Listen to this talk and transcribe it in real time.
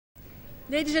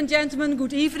Ladies and gentlemen,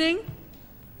 good evening.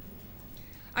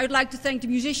 I would like to thank the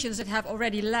musicians that have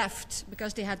already left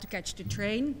because they had to catch the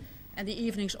train, and the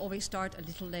evenings always start a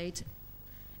little late.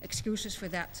 Excuses for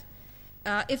that.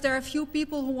 If there are a few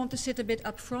people who want to sit a bit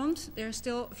up front, there are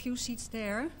still a few seats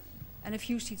there and a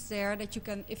few seats there that you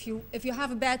can, if you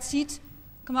have a bad seat,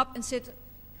 come up and sit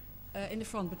in the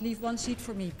front, but leave one seat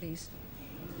for me, please.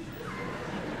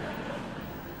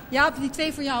 Jaap, die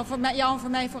twee voor jou en voor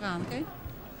mij vooraan, oké?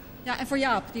 Ja, en voor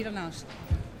Jaap, die daarnaast.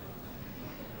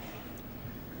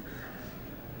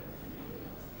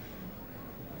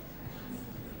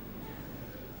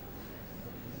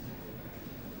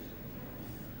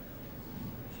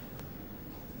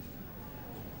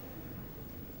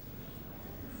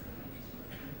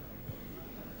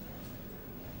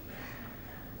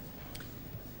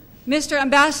 Mr.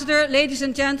 Ambassador, ladies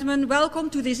and gentlemen, welcome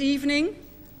to this evening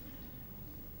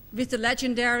with the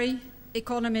legendary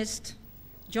economist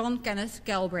John Kenneth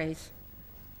Galbraith.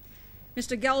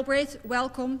 Mr. Galbraith,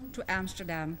 welcome to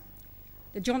Amsterdam.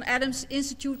 The John Adams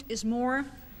Institute is more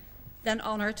than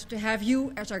honored to have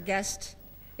you as our guest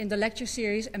in the lecture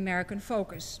series American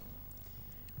Focus.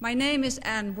 My name is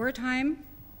Anne Wertheim.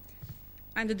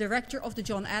 I'm the director of the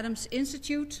John Adams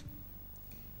Institute.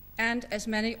 And as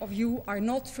many of you are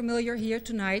not familiar here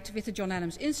tonight with the John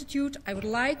Adams Institute, I would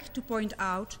like to point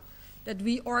out that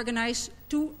we organize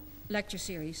two lecture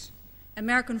series,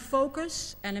 American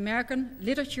Focus and American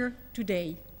Literature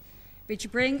Today, which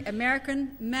bring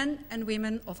American men and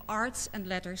women of arts and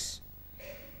letters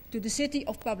to the city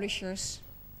of publishers,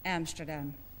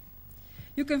 Amsterdam.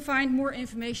 You can find more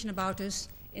information about us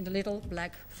in the little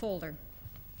black folder.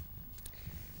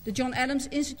 The John Adams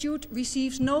Institute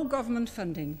receives no government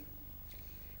funding.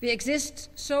 We exist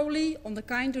solely on the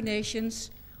kind donations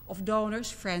of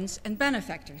donors, friends, and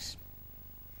benefactors.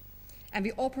 And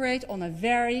we operate on a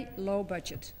very low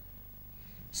budget.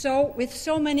 So, with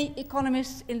so many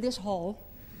economists in this hall,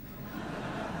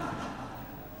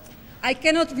 I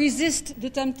cannot resist the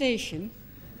temptation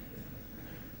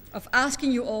of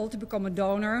asking you all to become a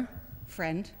donor,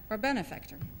 friend, or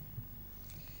benefactor.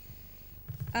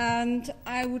 And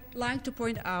I would like to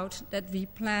point out that we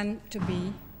plan to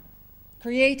be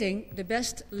creating the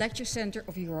best lecture center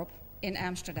of Europe in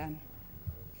Amsterdam.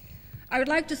 I would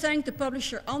like to thank the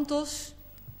publisher Antos,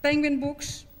 Penguin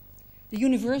Books, the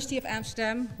University of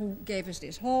Amsterdam, who gave us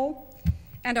this hall,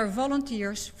 and our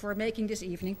volunteers for making this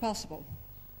evening possible.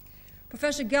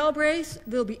 Professor Galbraith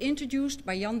will be introduced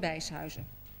by Jan Bijshuizen,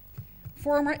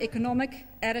 former economic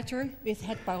editor with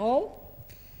Het Parool,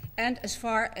 and as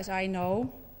far as I know,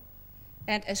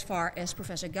 and as far as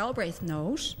Professor Galbraith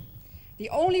knows, the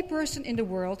only person in the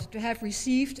world to have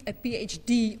received a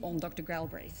PhD on Dr.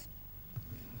 Galbraith.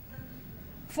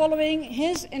 Following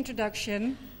his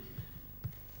introduction,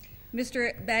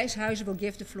 Mr. Bijshuizen will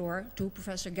give the floor to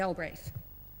Professor Galbraith.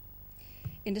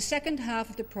 In the second half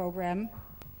of the program,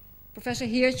 Professor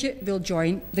Heertje will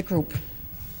join the group,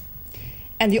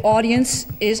 and the audience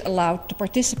is allowed to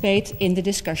participate in the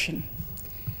discussion.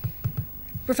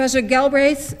 Professor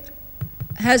Galbraith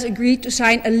has agreed to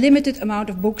sign a limited amount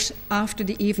of books after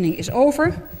the evening is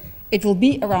over. It will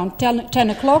be around 10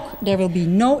 o'clock. There will be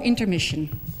no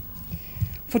intermission.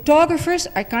 Photographers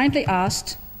are kindly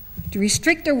asked to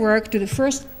restrict their work to the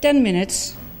first 10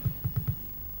 minutes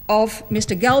of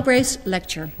Mr. Galbraith's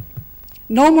lecture.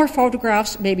 No more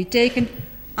photographs may be taken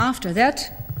after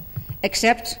that,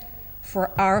 except for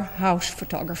our house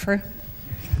photographer,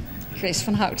 Chris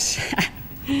van Houts.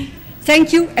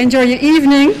 Thank you. Enjoy your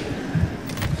evening.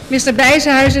 Mr.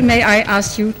 Bijshuizen, may I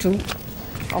ask you to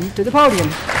come to the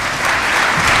podium.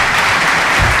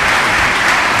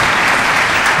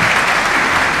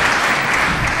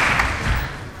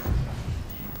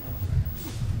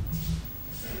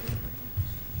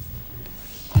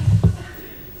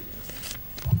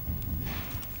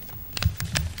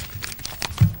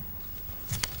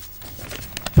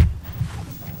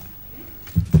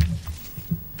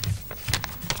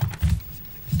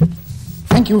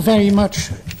 Thank you very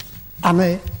much,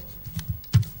 Anne.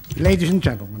 Ladies and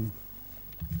gentlemen.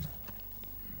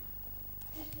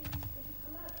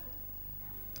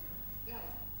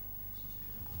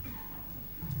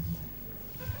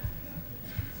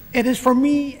 It is for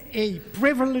me a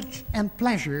privilege and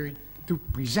pleasure to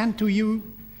present to you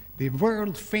the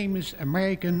world-famous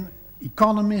American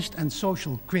economist and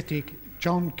social critic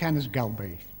John Kenneth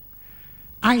Galbraith.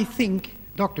 I think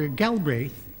Dr.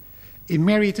 Galbraith,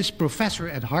 emeritus professor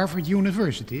at Harvard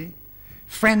University,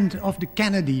 friend of the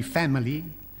Kennedy family,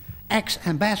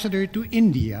 ex-ambassador to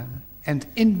India, and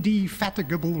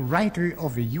indefatigable writer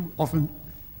of a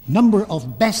number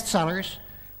of bestsellers,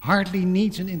 hardly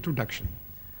needs an introduction.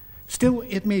 Still,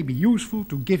 it may be useful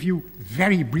to give you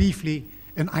very briefly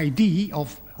an idea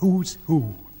of who's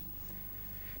who.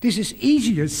 This is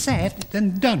easier said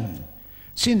than done,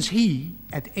 since he,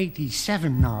 at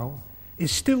 87 now,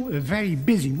 is still a very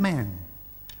busy man.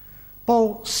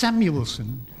 Paul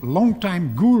Samuelson,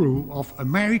 longtime guru of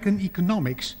American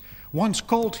economics, once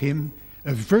called him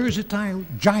a versatile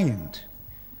giant.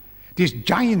 This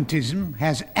giantism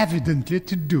has evidently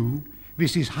to do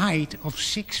with his height of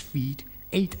 6 feet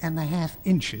 8.5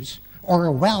 inches,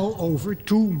 or well over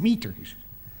 2 meters.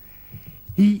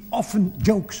 He often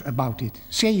jokes about it,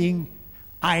 saying,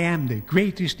 "I am the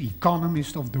greatest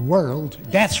economist of the world,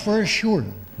 that's for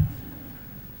sure."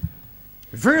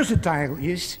 Versatile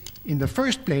is, in the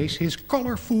first place, his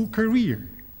colorful career.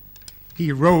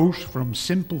 He rose from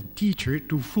simple teacher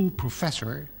to full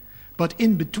professor, but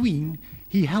in between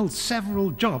he held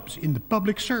several jobs in the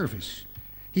public service.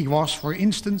 He was, for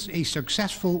instance, a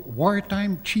successful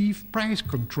wartime chief price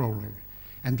controller,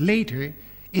 and later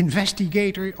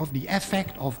investigator of the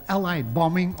effect of Allied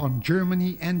bombing on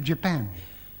Germany and Japan.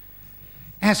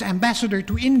 As ambassador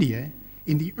to India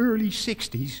in the early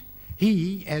 60s,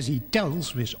 he, as he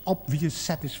tells with obvious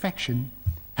satisfaction,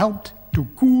 helped to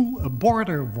cool a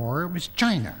border war with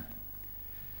China.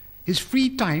 His free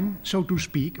time, so to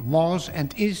speak, was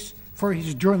and is for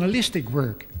his journalistic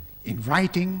work in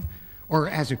writing or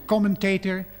as a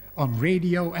commentator on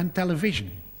radio and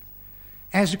television.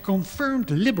 As a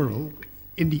confirmed liberal,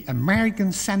 in the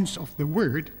American sense of the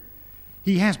word,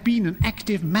 he has been an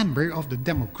active member of the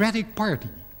Democratic Party,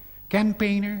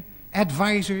 campaigner,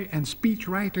 advisor, and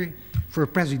speechwriter for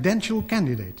presidential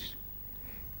candidates.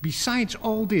 Besides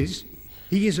all this,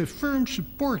 he is a firm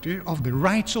supporter of the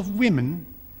rights of women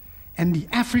and the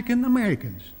African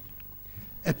Americans.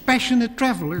 A passionate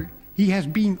traveler, he has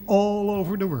been all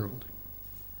over the world.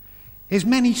 His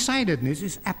many-sidedness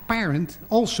is apparent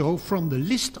also from the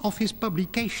list of his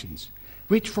publications,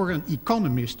 which for an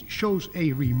economist shows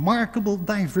a remarkable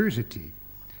diversity.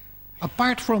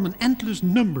 Apart from an endless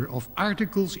number of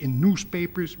articles in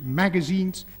newspapers,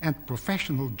 magazines, and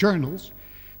professional journals,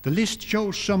 the list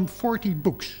shows some 40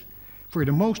 books, for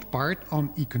the most part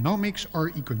on economics or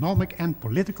economic and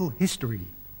political history,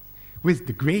 with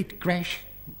the Great Crash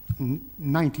in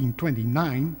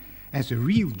 1929 as a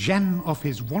real gem of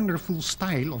his wonderful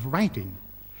style of writing.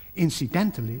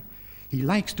 Incidentally, he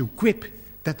likes to quip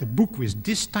that a book with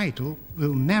this title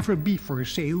will never be for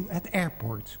sale at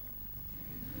airports.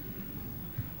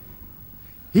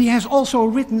 He has also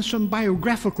written some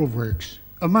biographical works,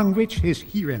 among which his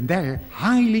here and there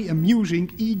highly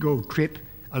amusing ego trip,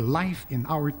 A Life in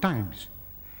Our Times.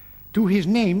 To his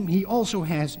name, he also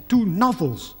has 2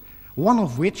 novels, one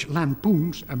of which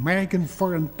lampoons American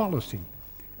foreign policy,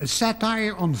 a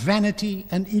satire on vanity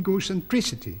and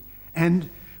egocentricity, and,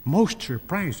 most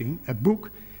surprising, a book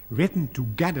written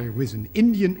together with an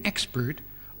Indian expert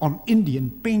on Indian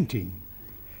painting.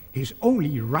 His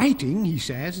only writing, he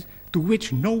says, to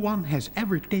which no one has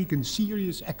ever taken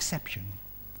serious exception.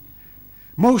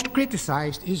 Most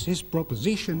criticized is his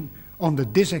proposition on the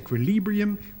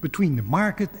disequilibrium between the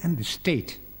market and the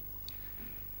state,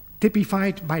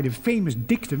 typified by the famous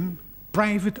dictum,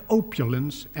 private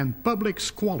opulence and public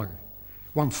squalor,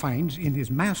 one finds in his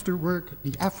masterwork,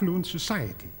 The Affluent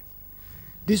Society.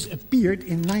 This appeared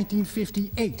in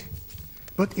 1958,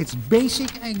 but its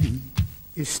basic idea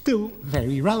is still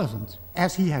very relevant,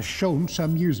 as he has shown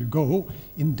some years ago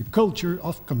in The Culture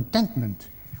of Contentment,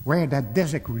 where that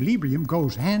disequilibrium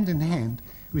goes hand in hand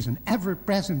with an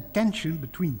ever-present tension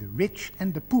between the rich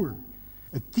and the poor,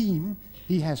 a theme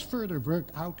he has further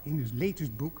worked out in his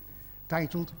latest book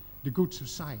titled The Good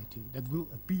Society, that will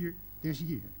appear this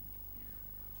year.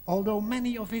 Although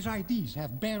many of his ideas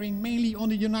have bearing mainly on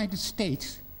the United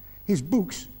States, his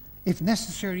books, if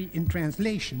necessary in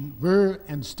translation, were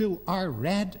and still are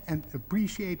read and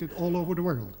appreciated all over the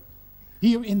world.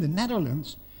 Here in the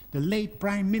Netherlands, the late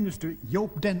Prime Minister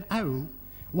Joop den Uyl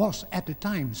was at the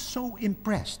time so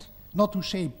impressed, not to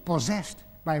say possessed,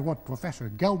 by what Professor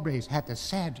Galbraith had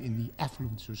said in the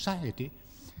Affluent Society,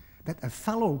 that a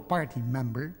fellow party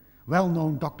member,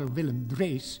 well-known Dr. Willem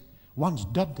Drees, once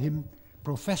dubbed him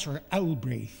Professor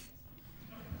Uilbraith.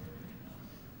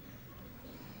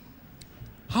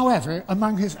 However,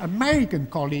 among his American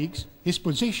colleagues, his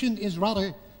position is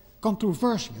rather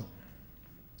controversial.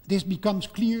 This becomes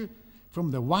clear from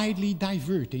the widely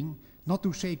diverting, not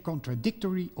to say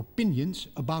contradictory, opinions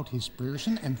about his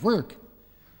person and work.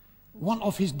 One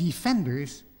of his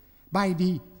defenders, by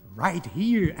the right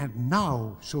here and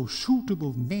now so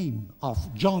suitable name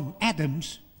of John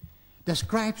Adams,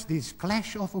 describes this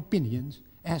clash of opinions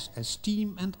as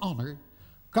esteem and honor,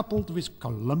 coupled with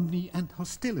calumny and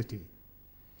hostility.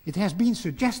 It has been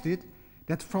suggested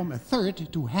that from a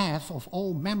third to half of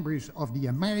all members of the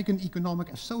American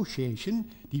Economic Association,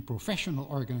 the professional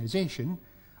organization,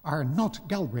 are not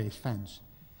Galbraith fans,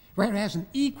 whereas an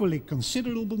equally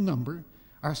considerable number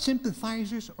are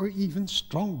sympathizers or even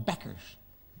strong backers.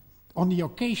 On the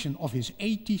occasion of his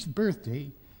 80th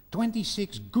birthday,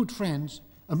 26 good friends,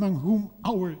 among whom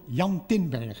our Jan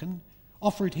Tinbergen,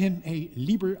 offered him a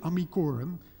Liber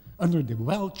Amicorum under the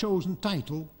well-chosen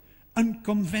title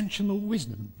Unconventional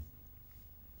Wisdom.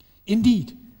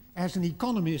 Indeed, as an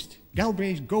economist,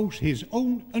 Galbraith goes his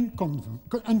own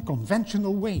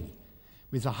unconventional way,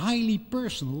 with a highly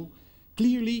personal,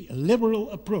 clearly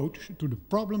liberal approach to the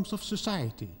problems of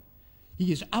society.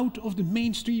 He is out of the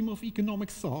mainstream of economic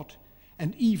thought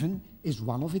and even is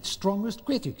one of its strongest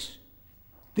critics.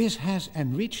 This has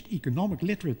enriched economic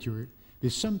literature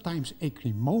with sometimes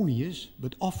acrimonious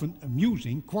but often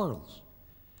amusing quarrels.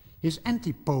 His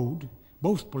antipode,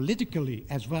 both politically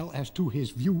as well as to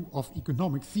his view of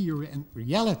economic theory and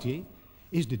reality,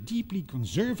 is the deeply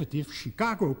conservative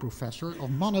Chicago professor of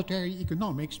monetary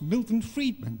economics, Milton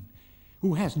Friedman,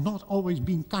 who has not always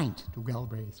been kind to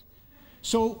Galbraith.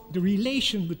 So the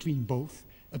relation between both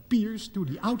appears to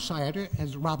the outsider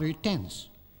as rather tense.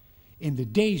 In the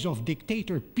days of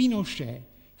dictator Pinochet,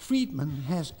 Friedman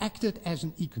has acted as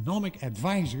an economic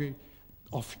advisor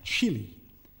of Chile.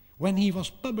 When he was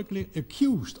publicly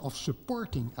accused of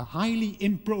supporting a highly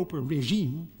improper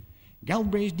regime,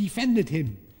 Galbraith defended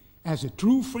him as a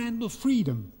true friend of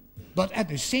freedom, but at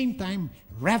the same time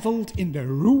reveled in the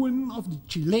ruin of the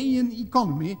Chilean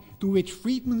economy to which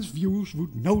Friedman's views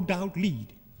would no doubt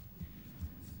lead.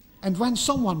 And when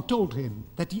someone told him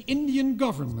that the Indian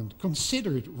government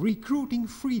considered recruiting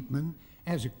Friedman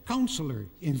as a counselor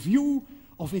in view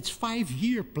of its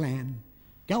 5-year plan,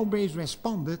 Galbraith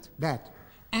responded that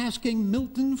asking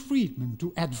Milton Friedman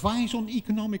to advise on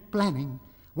economic planning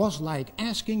was like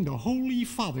asking the Holy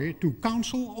Father to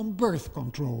counsel on birth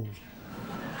control.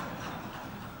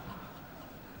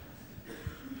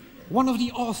 One of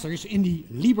the authors in the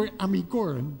Liber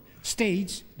Amicorum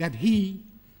states that he,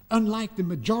 unlike the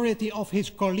majority of his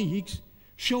colleagues,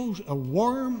 shows a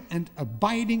warm and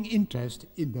abiding interest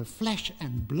in the flesh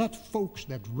and blood folks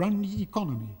that run the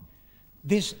economy.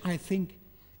 This, I think,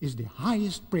 is the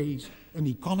highest praise an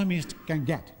economist can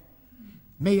get.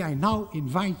 May I now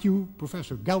invite you,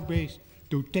 Professor Galbraith,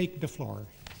 to take the floor.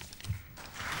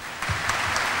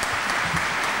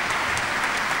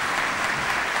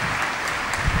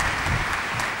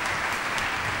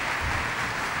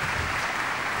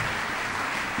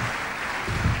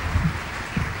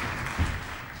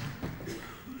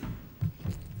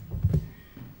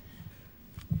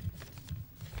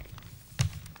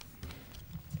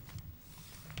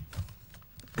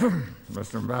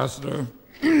 Mr. Ambassador,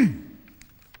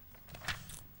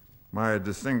 my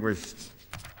distinguished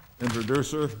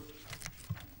introducer,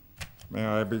 may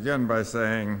I begin by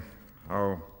saying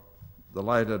how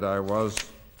delighted I was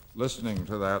listening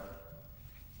to that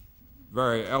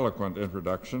very eloquent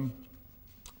introduction,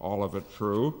 all of it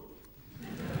true,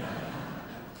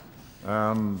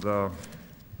 and of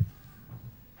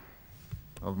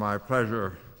my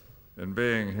pleasure in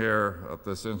being here at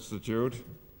this institute,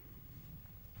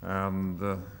 and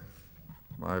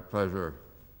my pleasure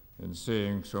in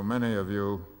seeing so many of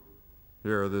you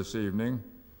here this evening,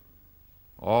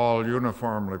 all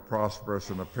uniformly prosperous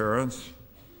in appearance,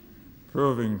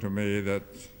 proving to me that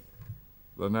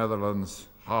the Netherlands,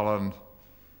 Holland,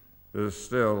 is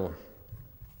still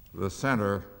the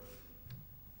center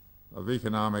of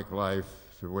economic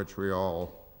life to which we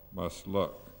all must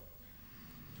look.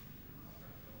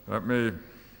 Let me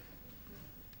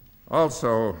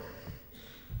also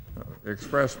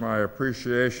express my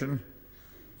appreciation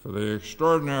for the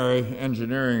extraordinary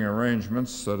engineering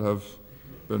arrangements that have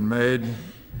been made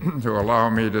to allow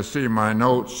me to see my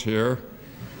notes here.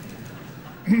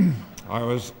 I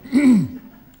was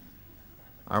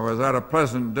at a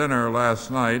pleasant dinner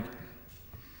last night,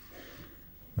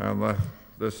 and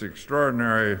this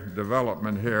extraordinary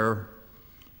development here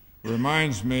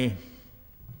reminds me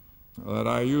that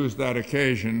I used that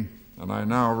occasion, and I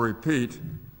now repeat,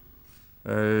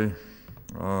 a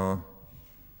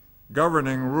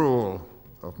governing rule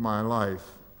of my life.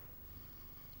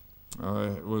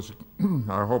 It was,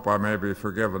 I hope I may be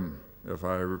forgiven if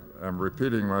I am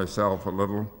repeating myself a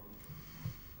little.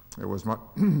 It was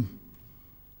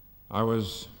I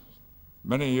was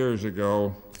many years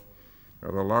ago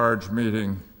at a large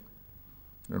meeting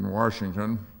in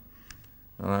Washington,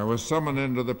 and I was summoned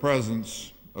into the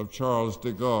presence of Charles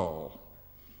de Gaulle,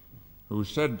 who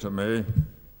said to me,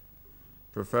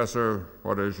 "Professor,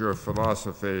 what is your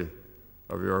philosophy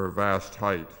of your vast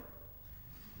height?"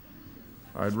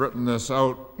 I'd written this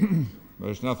out.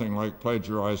 There's nothing like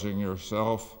plagiarizing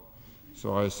yourself.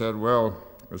 So I said, "Well,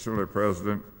 Mr.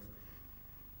 President,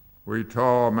 we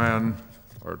tall men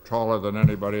are taller than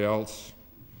anybody else.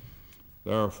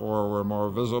 Therefore, we're more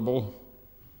visible.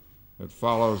 It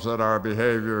follows that our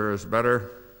behavior is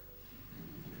better.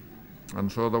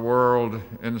 And so the world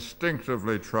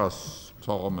instinctively trusts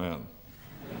tall men."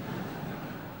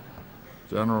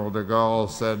 General de Gaulle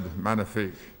said,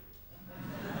 "Magnifique."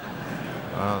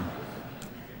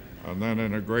 And then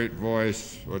in a great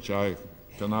voice, which I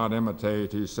cannot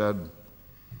imitate, he said,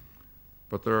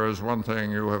 "But there is one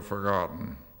thing you have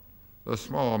forgotten. The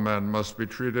small men must be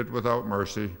treated without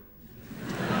mercy."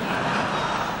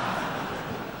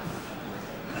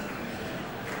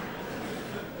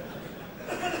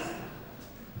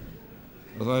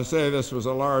 As I say, this was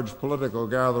a large political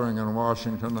gathering in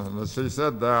Washington, and as he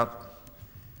said that,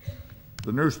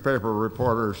 the newspaper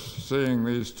reporters, seeing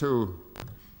these two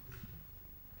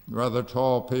rather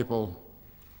tall people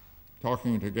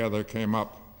talking together, came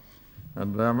up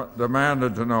and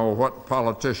demanded to know what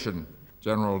politician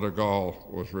General de Gaulle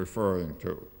was referring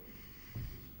to.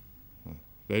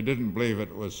 They didn't believe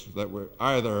it was that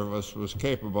either of us was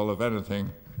capable of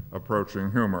anything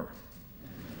approaching humor.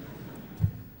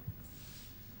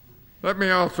 Let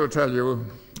me also tell you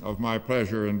of my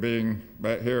pleasure in being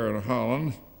back here in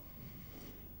Holland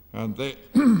and the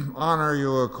honor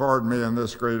you accord me in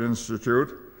this great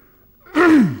institute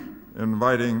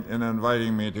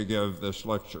inviting me to give this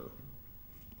lecture.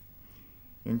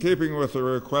 In keeping with the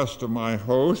request of my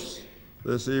host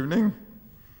this evening,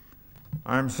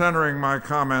 I'm centering my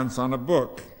comments on a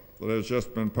book that has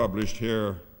just been published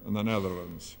here in the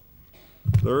Netherlands.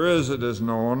 There is, it is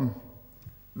known,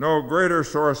 no greater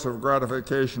source of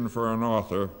gratification for an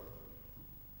author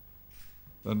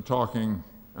than talking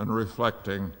and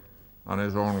reflecting on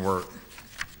his own work.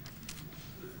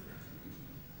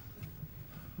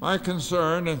 My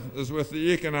concern is with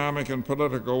the economic and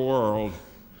political world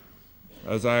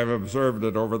as I have observed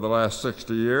it over the last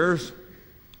 60 years.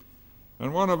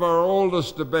 And one of our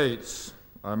oldest debates,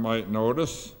 I might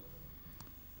notice,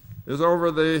 is over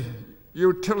the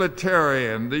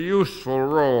utilitarian, the useful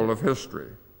role of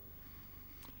history.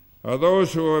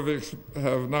 Those who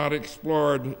have not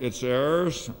explored its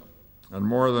errors and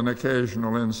more than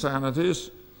occasional insanities,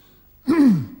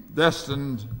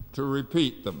 destined to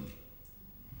repeat them.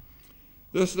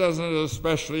 This doesn't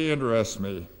especially interest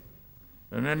me.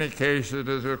 In any case, it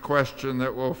is a question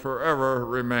that will forever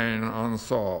remain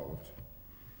unsolved.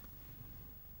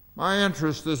 My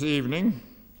interest this evening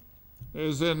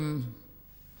is in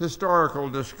historical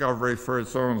discovery for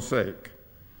its own sake,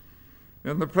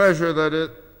 in the pleasure that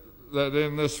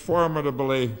in this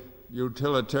formidably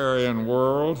utilitarian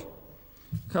world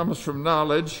comes from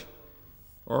knowledge,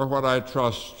 or what I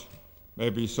trust may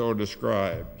be so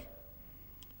described,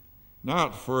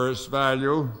 not for its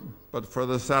value, but for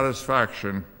the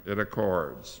satisfaction it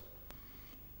accords.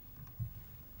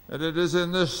 And it is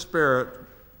in this spirit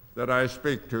that I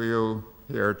speak to you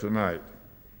here tonight.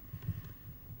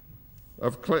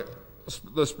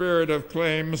 The spirit of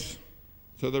claims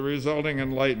to the resulting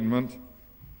enlightenment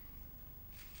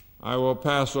I will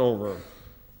pass over.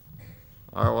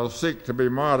 I will seek to be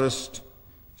modest,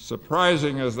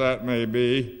 surprising as that may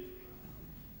be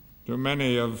to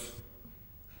many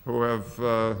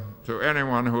to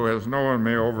anyone who has known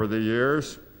me over the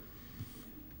years,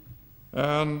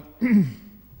 and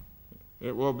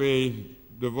it will be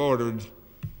devoted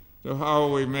to how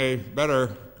we may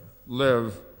better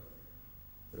live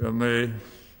in the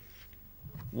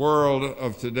world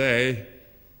of today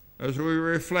as we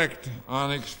reflect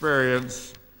on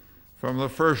experience from the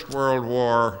First World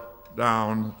War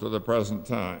down to the present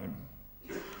time.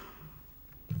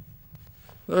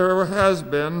 There has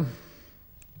been,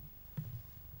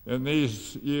 in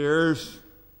these years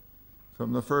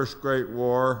from the First Great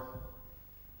War,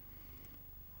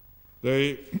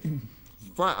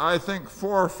 I think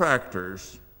 4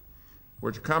 factors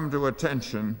which come to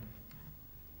attention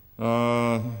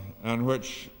and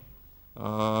which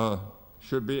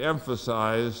should be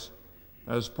emphasized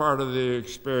as part of the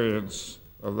experience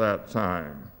of that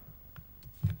time.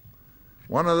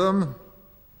 One of them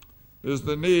is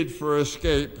the need for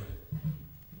escape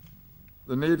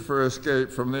from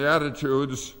the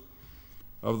attitudes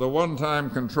of the one-time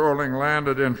controlling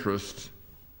landed interest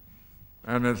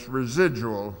and its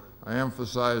residual, I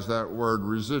emphasize that word,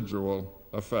 residual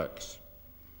effects.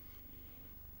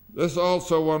 This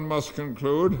also, one must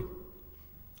conclude,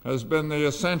 has been the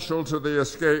essential to the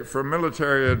escape from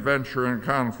military adventure and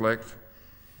conflict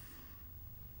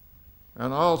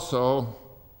and also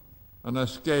an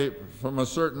escape from a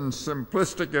certain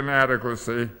simplistic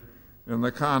inadequacy in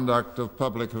the conduct of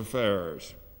public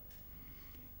affairs.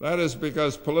 That is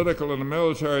because political and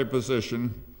military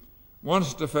position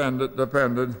once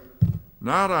depended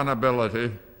not on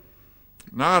ability,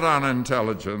 not on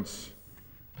intelligence,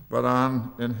 but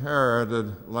on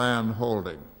inherited land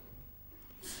holding.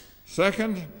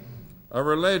 Second, a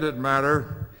related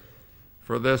matter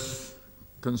for this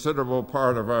considerable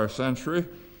part of our century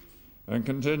and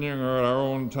continuing at our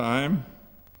own time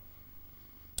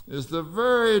is the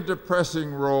very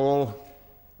depressing role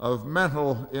of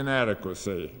mental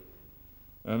inadequacy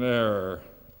and error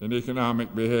in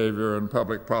economic behavior and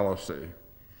public policy.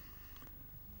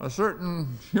 A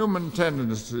certain human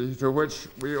tendency to which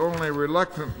we only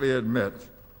reluctantly admit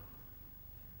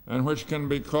and which can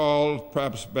be called,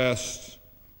 perhaps best,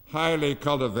 highly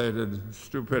cultivated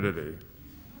stupidity.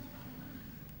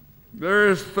 There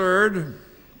is third,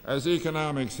 as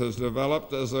economics has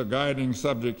developed as a guiding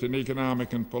subject in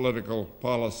economic and political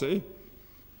policy,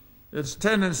 its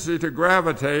tendency to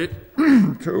gravitate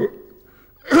to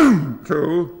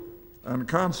and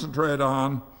concentrate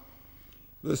on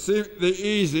the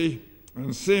easy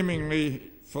and seemingly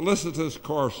felicitous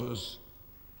courses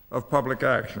of public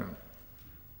action,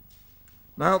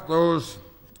 not those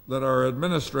that are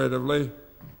administratively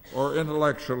or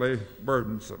intellectually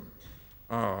burdensome.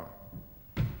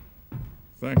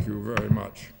 Thank you very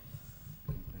much.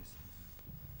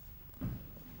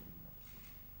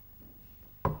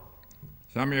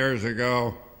 Some years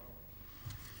ago,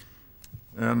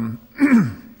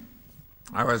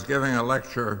 I was giving a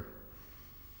lecture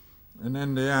in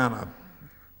Indiana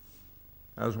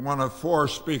as one of 4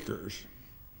 speakers.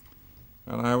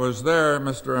 And I was there,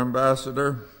 Mr.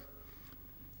 Ambassador,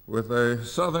 with a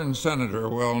Southern senator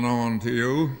well known to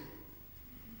you,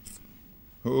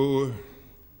 who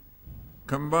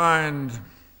combined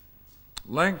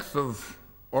length of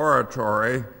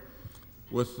oratory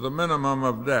with the minimum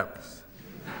of depth.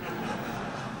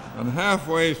 And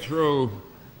halfway through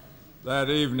that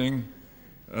evening,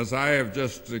 as I have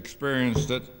just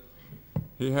experienced it,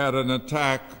 he had an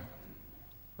attack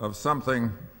of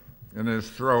something in his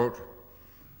throat,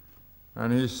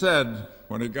 and he said,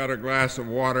 when he got a glass of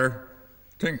water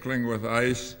tinkling with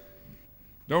ice,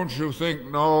 "Don't you think,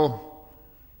 no,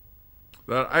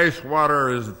 that ice water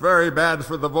is very bad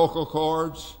for the vocal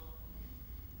cords?"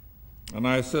 And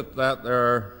I sat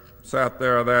there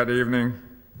that evening,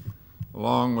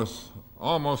 along with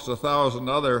almost 1,000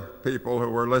 other people who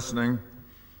were listening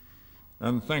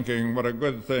and thinking what a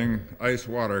good thing ice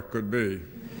water could be.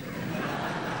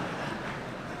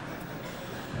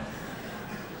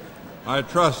 I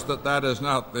trust that that is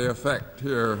not the effect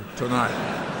here tonight.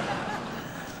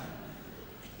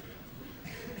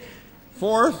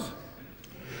 Fourth,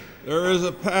 there is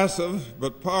a passive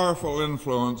but powerful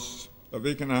influence of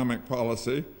economic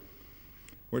policy,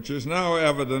 which is now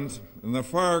evident in the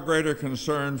far greater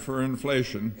concern for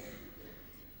inflation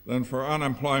than for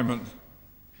unemployment,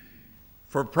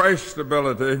 for price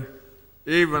stability,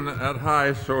 even at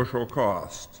high social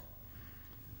cost.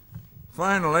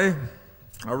 Finally,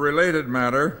 a related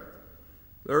matter,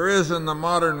 there is in the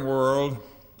modern world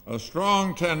a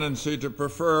strong tendency to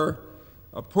prefer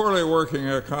a poorly working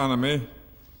economy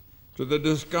to the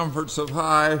discomforts of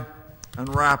high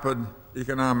and rapid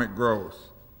economic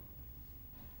growth,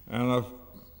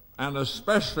 and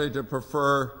especially to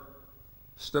prefer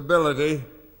stability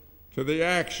to the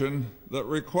action that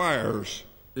requires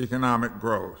economic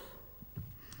growth.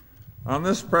 On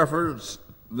this preference,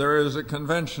 there is a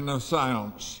convention of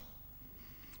silence.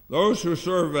 Those who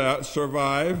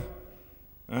survive,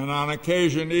 and on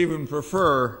occasion even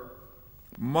prefer,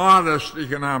 modest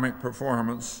economic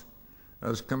performance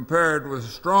as compared with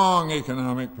strong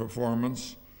economic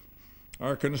performance,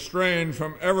 are constrained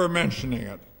from ever mentioning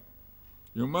it.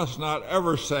 You must not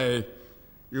ever say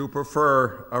you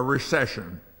prefer a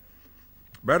recession.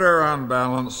 Better on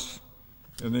balance,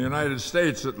 in the United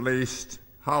States at least,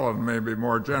 Holland may be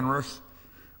more generous,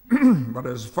 but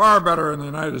it's far better in the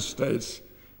United States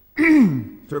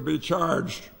to be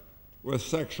charged with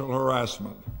sexual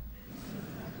harassment.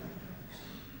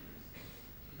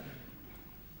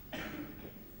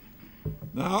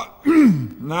 Now,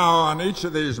 on each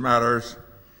of these matters,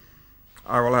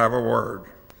 I will have a word.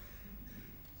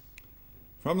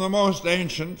 From the most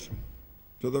ancient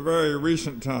to the very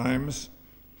recent times,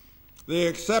 the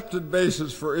accepted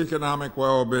basis for economic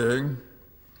well-being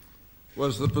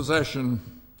was the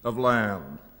possession of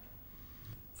land.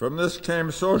 From this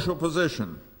came social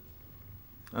position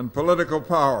and political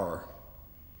power,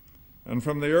 and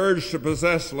from the urge to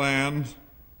possess land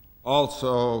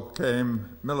also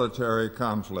came military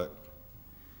conflict.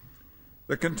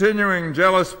 The continuing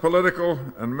jealous political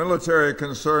and military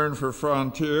concern for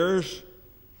frontiers,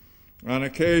 on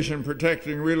occasion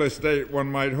protecting real estate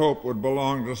one might hope would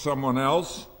belong to someone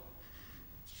else,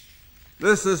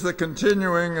 this is the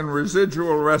continuing and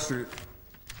residual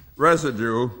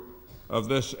residue of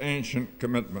this ancient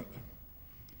commitment.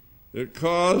 It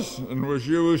caused and was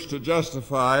used to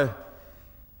justify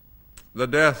the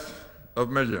death of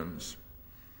millions.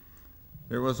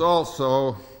 It was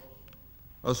also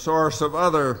a source of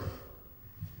other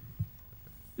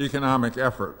economic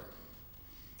effort.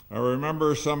 I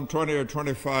remember some 20 or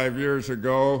 25 years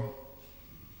ago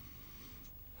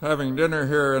having dinner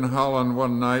here in Holland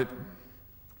one night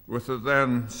with the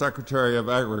then Secretary of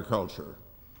Agriculture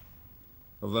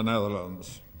of the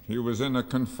Netherlands. He was in a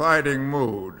confiding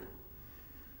mood,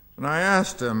 and I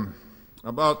asked him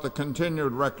about the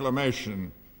continued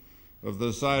reclamation of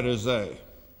the Zuider Zee.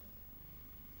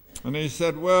 And he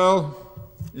said,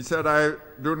 I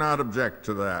do not object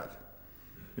to that.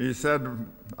 He said,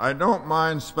 I don't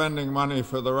mind spending money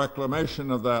for the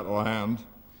reclamation of that land.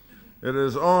 It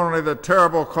is only the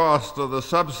terrible cost of the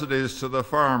subsidies to the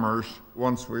farmers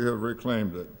once we have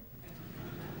reclaimed it.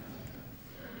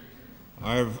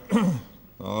 I've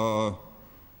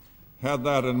had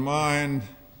that in mind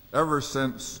ever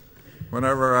since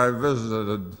whenever I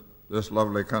visited this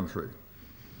lovely country.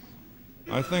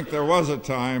 I think there was a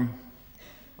time,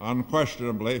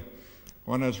 unquestionably,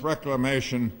 when its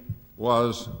reclamation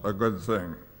was a good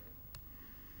thing.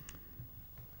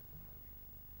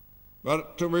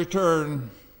 But to return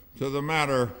to the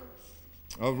matter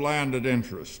of landed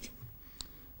interest.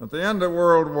 At the end of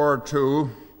World War II,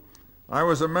 I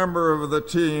was a member of the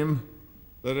team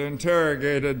that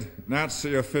interrogated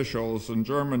Nazi officials and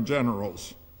German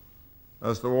generals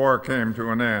as the war came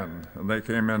to an end and they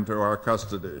came into our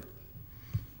custody.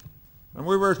 And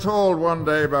we were told one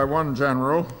day by one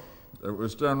general, it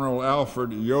was General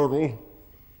Alfred Jodl,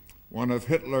 one of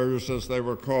Hitler's, as they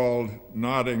were called,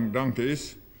 nodding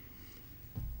donkeys,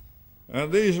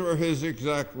 and these were his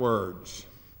exact words.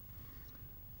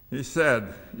 He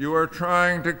said, "You are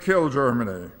trying to kill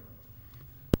Germany.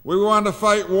 We want to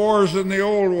fight wars in the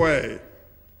old way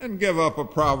and give up a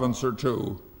province or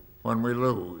two when we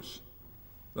lose."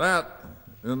 That,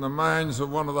 in the minds of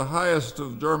one of the highest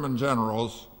of German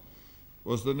generals,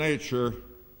 was the nature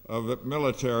of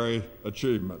military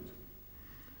achievement.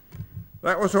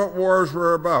 That was what wars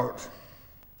were about: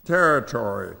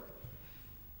 territory.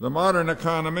 The modern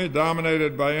economy,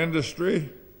 dominated by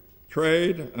industry,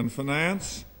 trade, and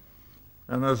finance,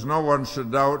 and as no one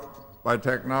should doubt, by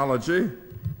technology,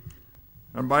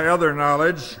 and by other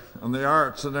knowledge and the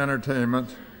arts and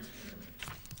entertainment,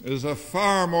 is a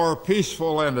far more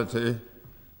peaceful entity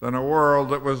than a world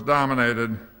that was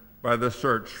dominated by the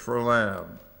search for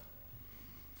land.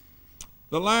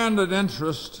 The landed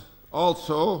interest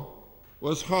also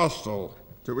was hostile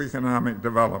to economic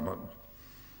development.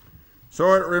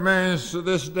 So it remains to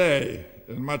this day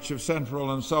in much of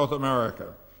Central and South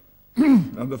America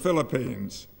and the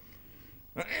Philippines.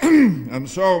 And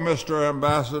so, Mr.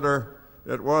 Ambassador,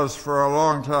 it was for a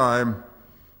long time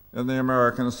in the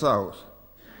American South.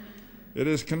 It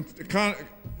is content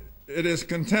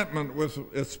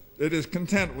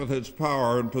with its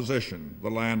power and position,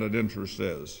 the landed interest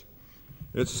is.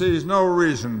 It sees no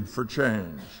reason for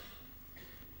change.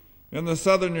 In the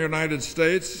southern United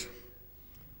States,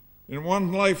 in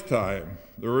one lifetime,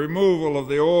 the removal of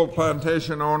the old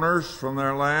plantation owners from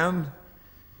their land,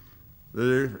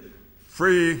 the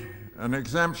free and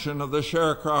exemption of the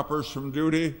sharecroppers from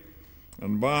duty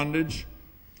and bondage,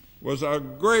 was a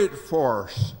great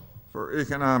force for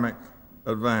economic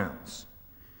advance,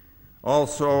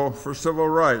 also for civil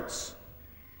rights,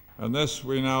 and this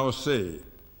we now see.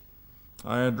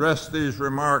 I address these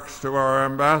remarks to our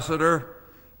ambassador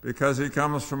because he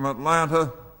comes from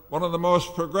Atlanta, one of the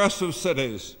most progressive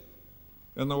cities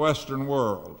in the Western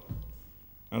world,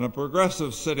 and a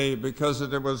progressive city because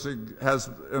it has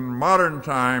in modern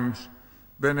times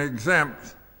been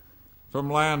exempt from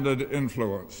landed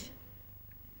influence.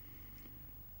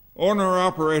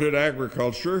 Owner-operated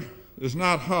agriculture is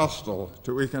not hostile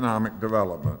to economic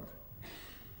development.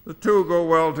 The two go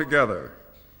well together,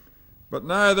 but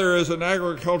neither is an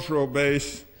agricultural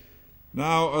base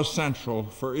now essential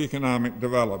for economic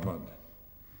development.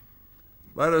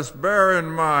 Let us bear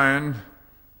in mind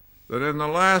that in the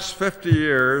last 50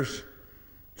 years,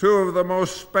 two of the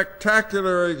most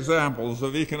spectacular examples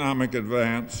of economic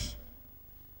advance,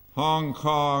 Hong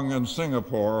Kong and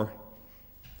Singapore,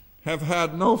 have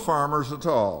had no farmers at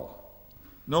all,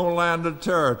 no landed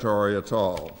territory at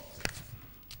all.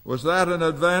 Was that an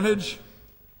advantage?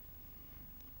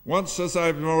 Once, as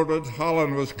I've noted,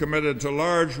 Holland was committed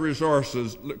large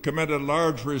resources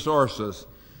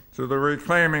to the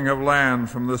reclaiming of land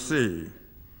from the sea.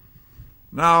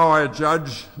 Now I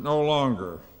judge no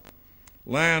longer.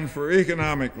 Land for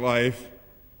economic life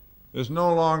is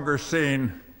no longer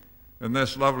seen in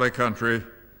this lovely country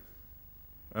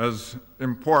as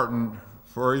important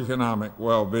for economic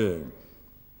well-being.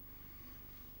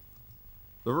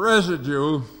 The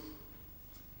residue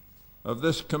of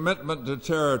this commitment to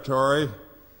territory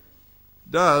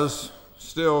does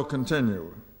still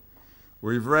continue.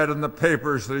 We've read in the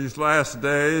papers these last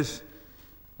days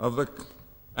of the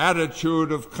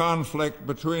attitude of conflict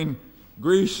between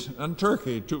Greece and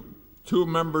Turkey, two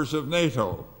members of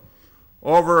NATO,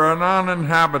 over an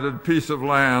uninhabited piece of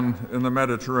land in the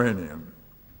Mediterranean.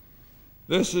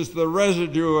 This is the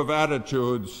residue of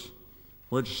attitudes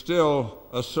which still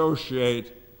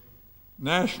associate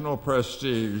national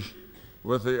prestige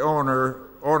with the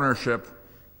ownership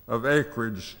of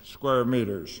acreage square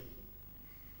meters.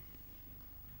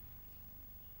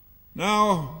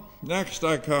 Now, next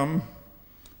I come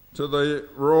to the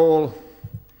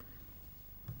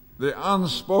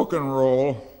unspoken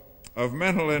role of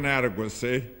mental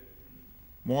inadequacy,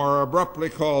 more abruptly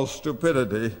called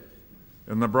stupidity,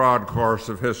 in the broad course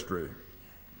of history,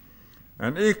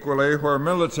 and equally where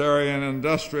military and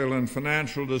industrial and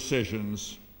financial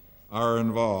decisions are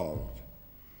involved.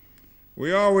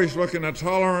 We always look in a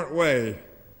tolerant way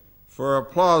for a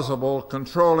plausible,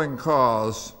 controlling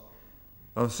cause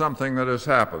of something that has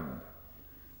happened.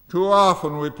 Too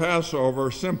often we pass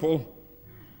over simple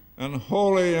and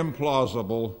wholly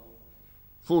implausible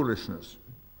foolishness.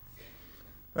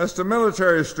 As to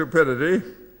military stupidity,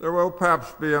 there will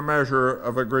perhaps be a measure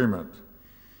of agreement.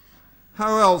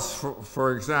 How else,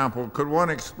 for example, could one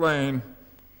explain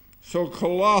so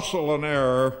colossal an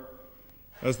error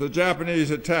as the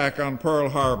Japanese attack on Pearl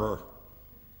Harbor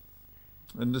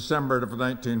in December of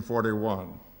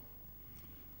 1941,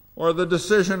 or the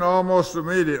decision almost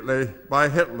immediately by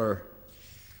Hitler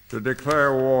to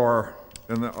declare war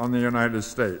on the United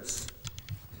States?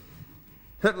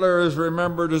 Hitler is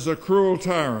remembered as a cruel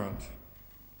tyrant.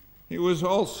 He was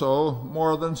also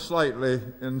more than slightly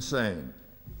insane.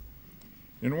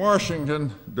 In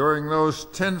Washington, during those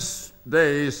tense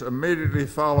days immediately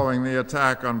following the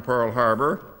attack on Pearl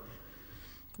Harbor,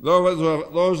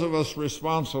 those of us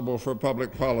responsible for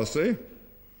public policy,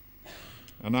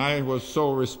 and I was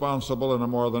so responsible in a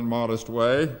more than modest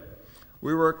way,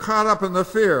 we were caught up in the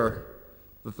fear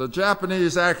that the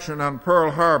Japanese action on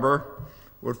Pearl Harbor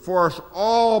would force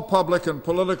all public and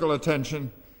political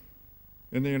attention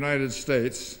in the United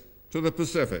States to the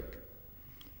Pacific.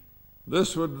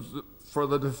 This would, for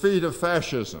the defeat of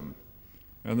fascism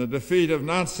and the defeat of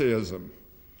Nazism,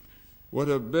 would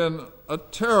have been a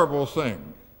terrible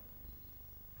thing,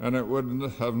 and it would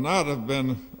not have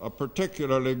been a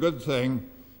particularly good thing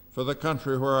for the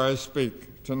country where I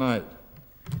speak tonight.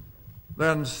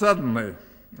 Then suddenly,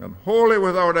 and wholly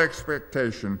without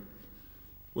expectation,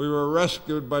 we were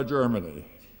rescued by Germany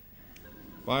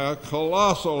by a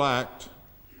colossal act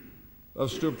of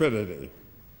stupidity.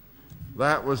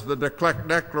 That was the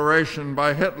declaration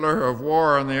by Hitler of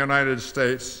war on the United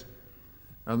States,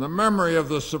 and the memory of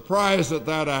the surprise at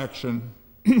that action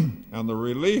and the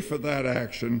relief at that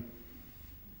action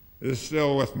is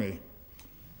still with me.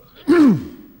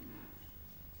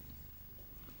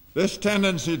 This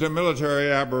tendency to military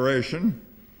aberration,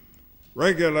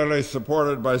 regularly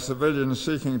supported by civilians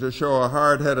seeking to show a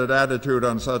hard-headed attitude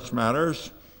on such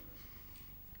matters,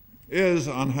 is,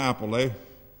 unhappily,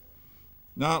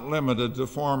 not limited to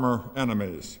former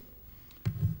enemies.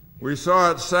 We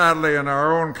saw it sadly in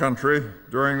our own country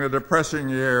during the depressing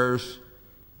years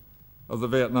of the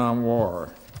Vietnam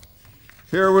War.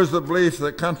 Here was the belief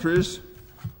that countries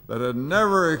that had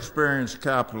never experienced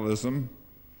capitalism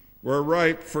were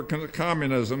ripe for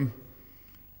communism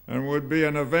and would be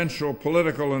an eventual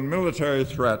political and military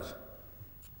threat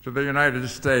to the United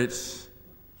States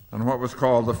and what was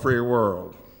called the free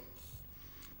world.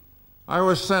 I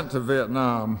was sent to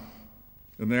Vietnam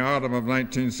in the autumn of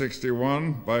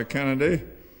 1961 by Kennedy,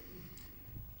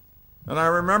 and I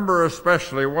remember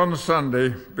especially one Sunday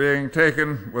being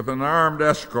taken with an armed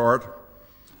escort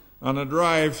on a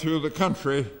drive through the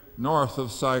country north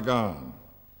of Saigon.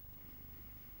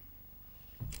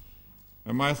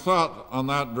 And my thought on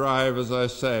that drive, as I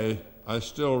say, I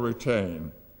still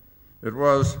retain. It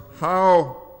was,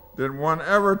 how did one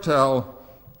ever tell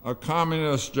a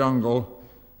communist jungle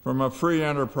from a free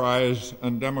enterprise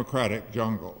and democratic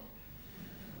jungle?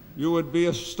 You would be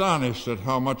astonished at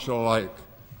how much alike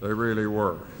they really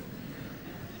were.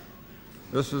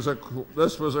 This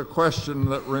was a question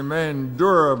that remained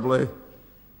durably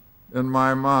in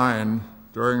my mind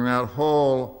during that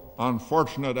whole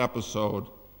unfortunate episode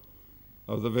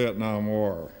of the Vietnam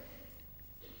War.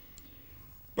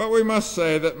 But we must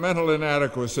say that mental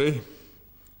inadequacy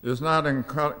is not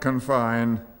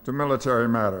confined to military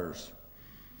matters.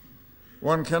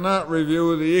 One cannot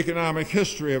review the economic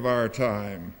history of our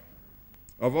time,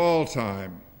 of all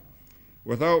time,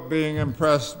 without being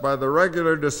impressed by the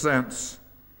regular descents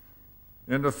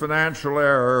into financial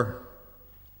error,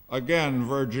 again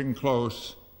verging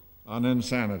close on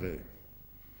insanity.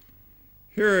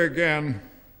 Here again,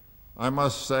 I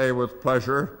must say with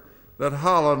pleasure that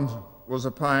Holland was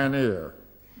a pioneer.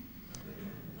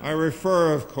 I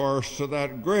refer, of course, to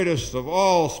that greatest of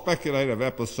all speculative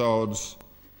episodes,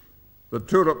 the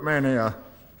tulip mania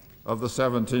of the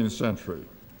 17th century.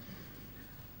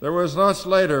 There was much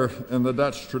later in the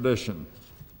Dutch tradition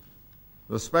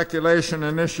the speculation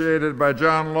initiated by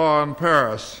John Law in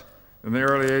Paris in the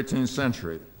early 18th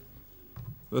century,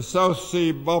 the South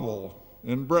Sea bubble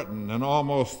in Britain in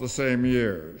almost the same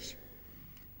years,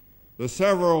 the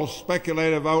several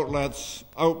speculative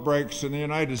outbreaks in the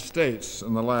United States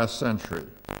in the last century,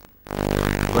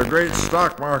 the great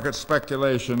stock market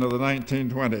speculation of the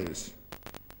 1920s,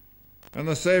 and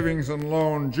the savings and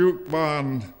loan, junk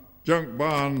bond,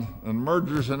 and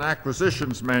mergers and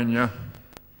acquisitions mania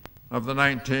of the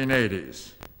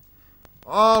 1980s.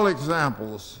 All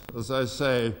examples, as I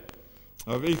say,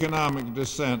 of economic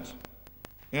descent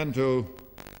into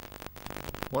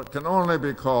what can only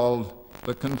be called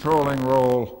the controlling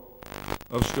role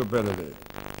of stupidity.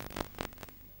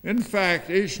 In fact,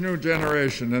 each new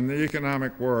generation in the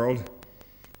economic world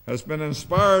has been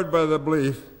inspired by the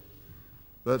belief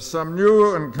that some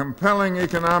new and compelling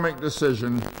economic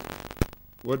decision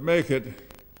would make it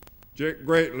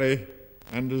greatly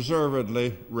and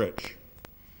deservedly rich.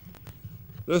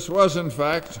 This was, in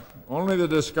fact, only the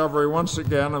discovery once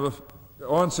again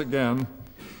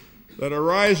that a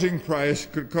rising price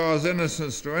could cause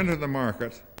innocents to enter the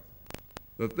market,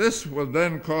 that this would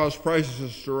then cause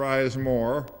prices to rise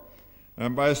more,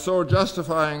 and by so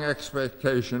justifying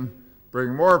expectation,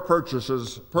 bring more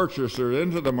purchasers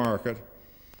into the market,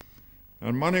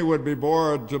 and money would be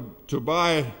borrowed to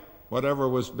buy whatever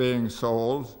was being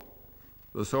sold,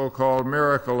 the so-called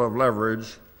miracle of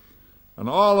leverage. And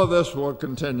all of this will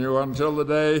continue until the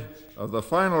day of the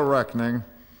final reckoning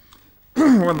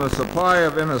when the supply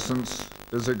of innocence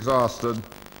is exhausted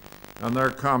and there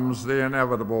comes the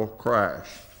inevitable crash.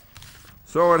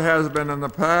 So it has been in the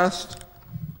past,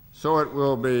 so it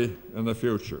will be in the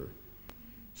future.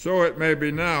 So it may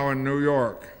be now in New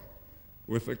York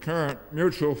with the current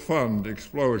mutual fund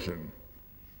explosion.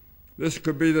 This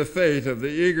could be the fate of the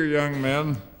eager young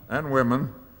men and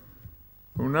women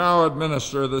who now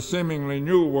administer the seemingly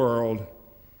new world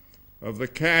of the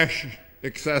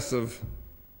cash-excessive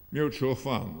mutual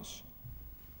funds.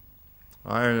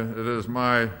 It is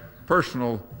my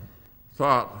personal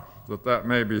thought that that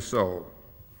may be so.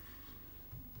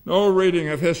 No reading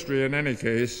of history, in any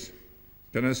case,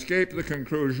 can escape the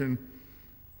conclusion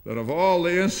that of all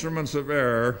the instruments of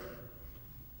error,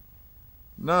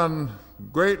 none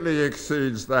greatly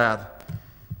exceeds that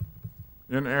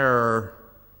in error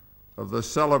of the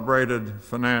celebrated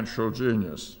financial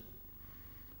genius.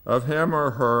 Of him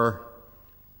or her,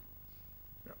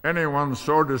 anyone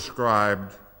so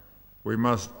described, we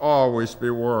must always be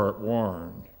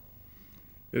warned.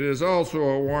 It is also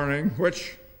a warning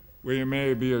which, we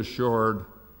may be assured,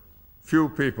 few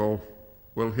people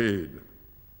will heed.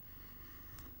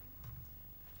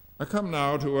 I come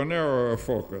now to a narrower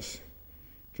focus,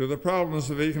 to the problems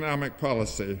of economic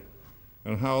policy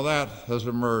and how that has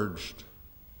emerged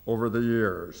over the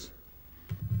years.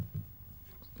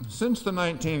 Since the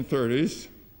 1930s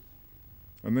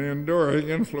and the enduring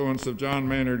influence of John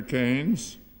Maynard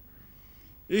Keynes,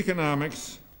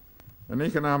 economics and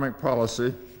economic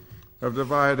policy have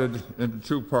divided into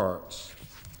two parts.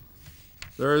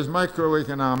 There is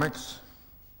microeconomics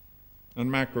and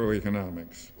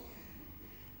macroeconomics.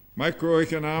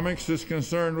 Microeconomics is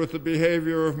concerned with the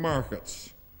behavior of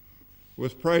markets,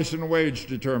 with price and wage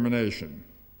determination,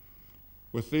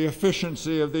 with the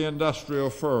efficiency of the industrial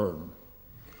firm,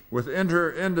 with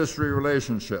inter-industry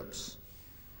relationships,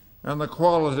 and the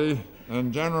quality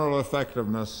and general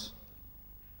effectiveness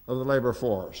of the labor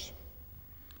force.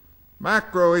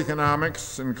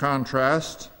 Macroeconomics, in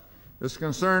contrast, is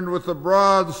concerned with the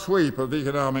broad sweep of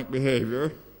economic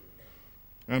behavior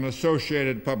and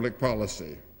associated public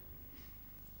policy,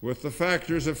 with the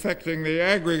factors affecting the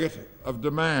aggregate of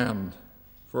demand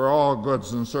for all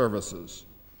goods and services.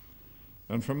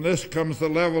 And from this comes the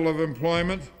level of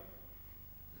employment,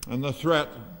 and the threat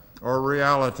or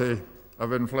reality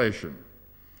of inflation,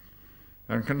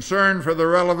 and concern for the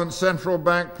relevant central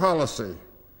bank policy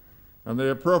and the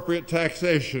appropriate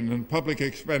taxation and public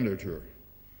expenditure,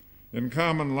 in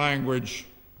common language,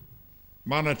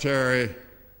 monetary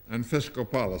and fiscal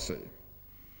policy.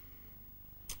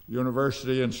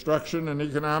 University instruction in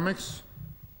economics,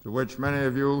 to which many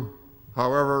of you,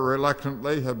 however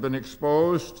reluctantly, have been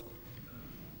exposed,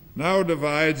 now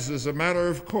divides as a matter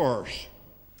of course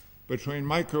between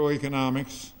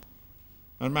microeconomics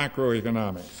and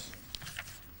macroeconomics.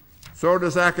 So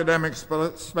does academic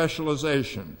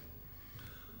specialization,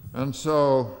 and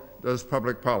so does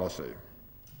public policy.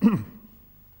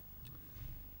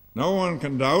 No one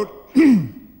can doubt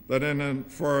that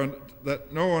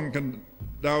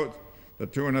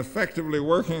to an effectively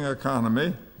working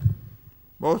economy,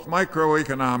 both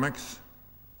microeconomics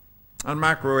and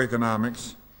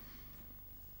macroeconomics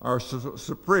are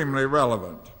supremely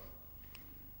relevant.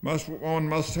 One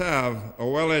must have a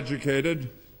well-educated,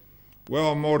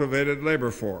 well-motivated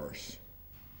labor force,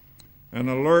 an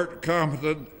alert,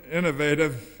 competent,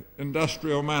 innovative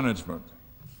industrial management,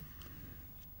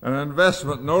 an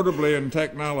investment notably in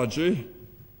technology,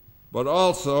 but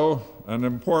also, and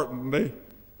importantly,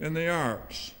 in the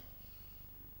arts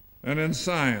and in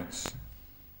science,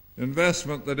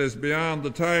 investment that is beyond the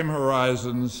time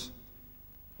horizons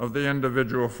of the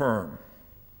individual firm.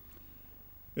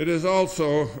 It is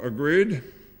also agreed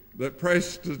that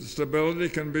price stability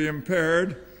can be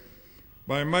impaired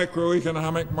by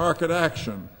microeconomic market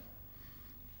action,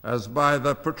 as by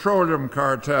the petroleum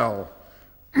cartel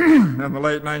in the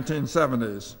late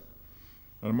 1970s,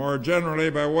 and more generally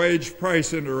by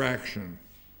wage-price interaction,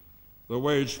 the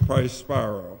wage-price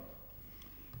spiral,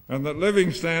 and that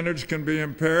living standards can be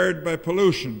impaired by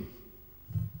pollution,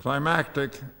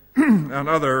 climatic and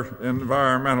other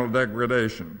environmental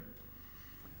degradation,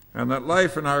 and that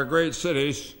life in our great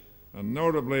cities, and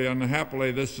notably and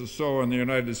happily this is so in the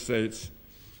United States,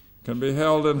 can be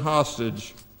held in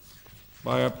hostage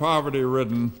by a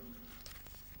poverty-ridden,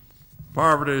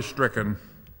 poverty-stricken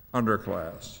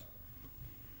underclass.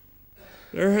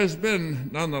 There has been,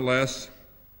 nonetheless,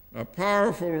 a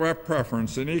powerful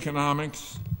preference in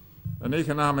economics and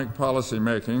economic policy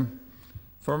making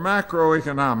for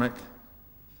macroeconomic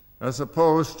as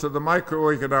opposed to the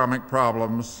microeconomic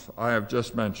problems I have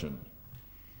just mentioned.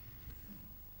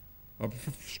 A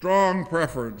strong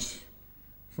preference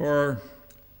for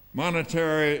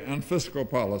monetary and fiscal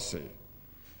policy,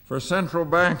 for central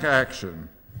bank action,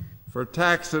 for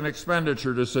tax and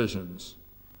expenditure decisions.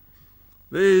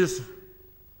 These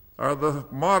are the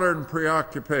modern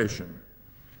preoccupation.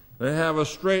 They have a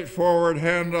straightforward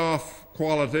handoff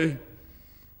quality.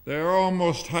 They are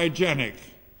almost hygienic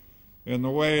in the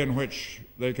way in which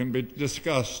they can be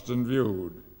discussed and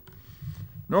viewed.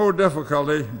 No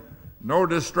difficulty, no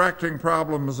distracting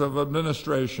problems of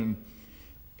administration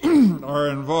are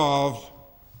involved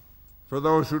for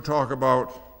those who talk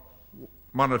about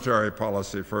monetary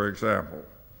policy, for example.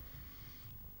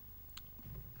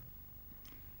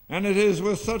 And it is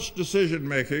with such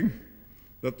decision-making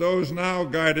that those now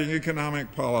guiding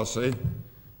economic policy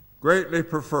greatly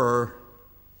prefer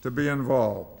to be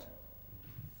involved.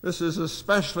 This is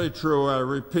especially true, I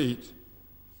repeat,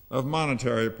 of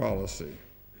monetary policy.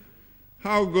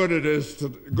 How good it is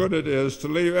to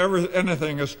leave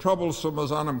anything as troublesome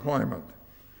as unemployment,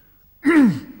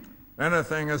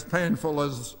 anything as painful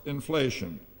as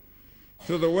inflation,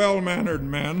 to the well-mannered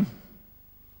men,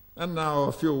 and now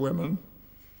a few women,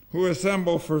 who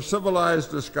assemble for civilized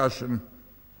discussion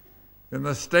in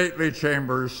the stately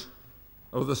chambers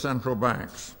of the central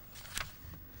banks.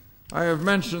 I have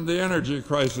mentioned the energy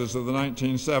crisis of the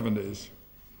 1970s.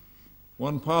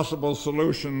 One possible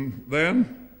solution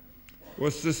then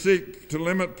was to seek to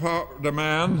limit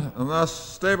demand and thus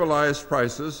stabilize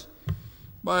prices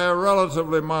by a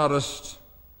relatively modest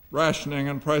rationing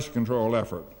and price control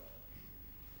effort.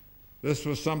 This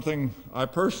was something I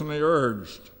personally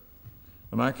urged,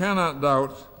 and I cannot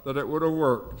doubt that it would have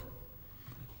worked.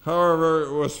 However,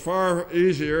 it was far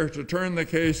easier to turn the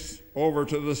case over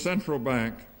to the central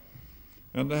bank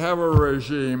and to have a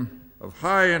regime of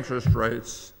high interest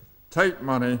rates, tight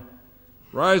money,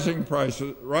 rising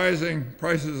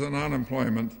prices and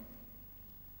unemployment,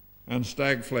 and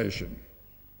stagflation.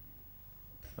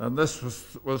 And this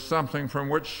was something from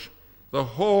which the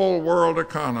whole world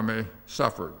economy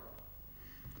suffered.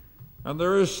 And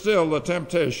there is still the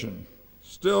temptation,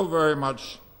 still very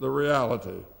much the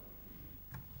reality,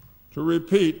 to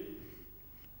repeat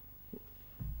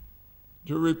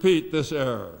this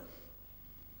error.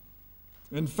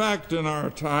 In fact, in our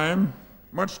time,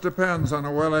 much depends on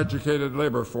a well-educated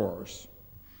labor force.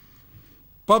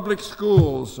 Public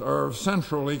schools are of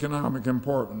central economic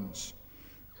importance.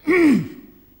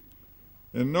 In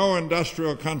no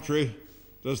industrial country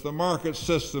does the market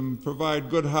system provide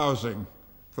good housing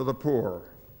for the poor.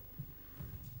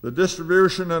 The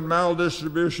distribution and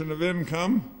maldistribution of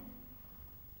income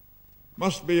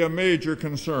must be a major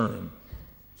concern.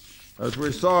 As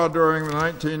we saw during the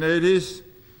 1980s,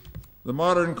 the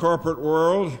modern corporate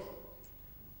world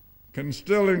can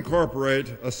still incorporate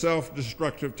a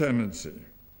self-destructive tendency,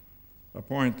 a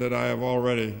point that I have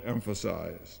already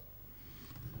emphasized.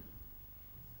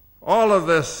 All of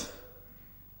this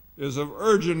is of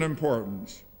urgent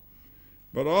importance,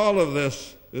 but all of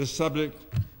this is subject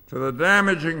to the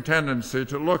damaging tendency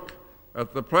to look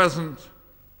at the present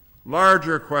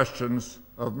larger questions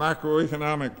of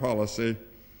macroeconomic policy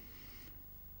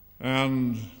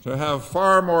and to have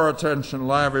far more attention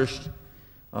lavished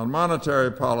on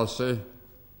monetary policy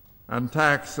and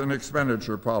tax and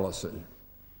expenditure policy.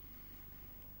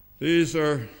 These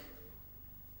are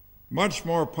much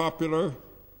more popular.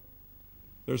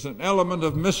 There's an element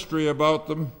of mystery about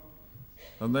them,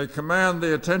 and they command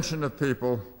the attention of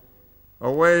people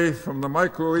away from the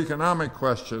microeconomic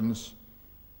questions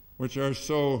which are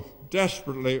so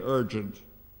desperately urgent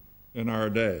in our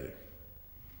day.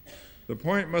 The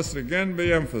point must again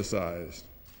be emphasized.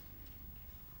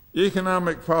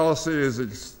 Economic policy is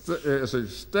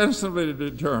extensively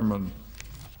determined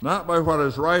not by what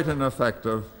is right and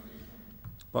effective,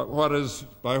 but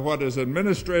by what is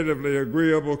administratively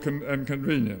agreeable and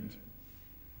convenient.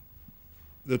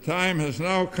 The time has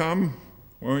now come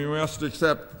when we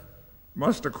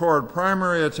must accord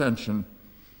primary attention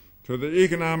to the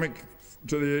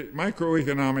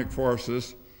microeconomic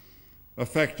forces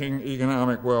affecting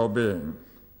economic well-being,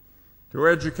 to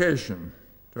education,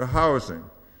 to housing,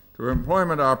 to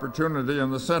employment opportunity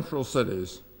in the central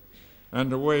cities, and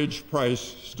to wage price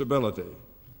stability.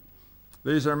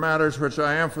 These are matters which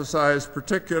I emphasize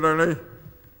particularly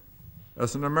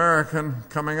as an American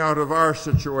coming out of our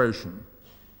situation,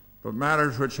 but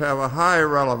matters which have a high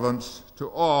relevance to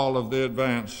all of the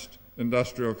advanced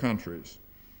industrial countries.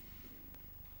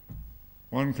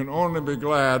 One can only be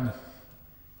glad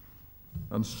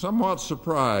and somewhat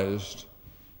surprised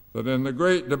that in the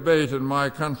great debate in my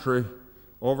country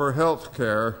over health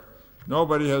care,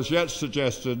 nobody has yet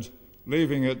suggested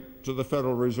leaving it to the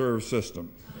Federal Reserve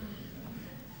System.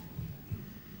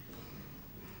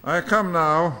 I come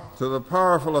now to the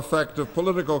powerful effect of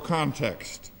political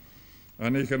context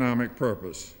on economic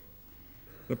purpose.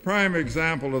 The prime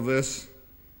example of this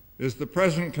is the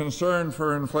present concern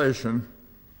for inflation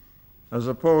as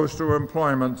opposed to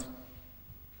employment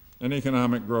and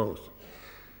economic growth.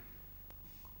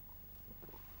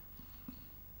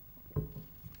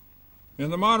 In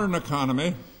the modern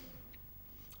economy,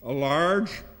 a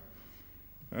large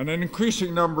and an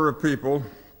increasing number of people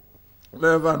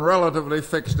live on relatively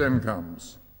fixed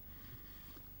incomes,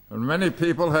 and many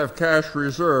people have cash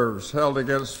reserves held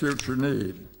against future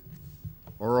need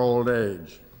or old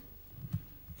age.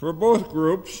 For both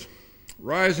groups,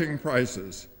 rising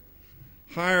prices,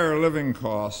 higher living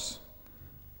costs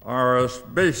are a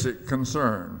basic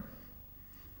concern.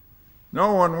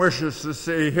 No one wishes to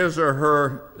see his or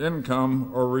her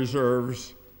income or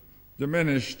reserves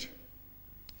diminished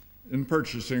in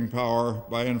purchasing power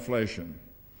by inflation.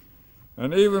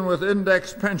 And even with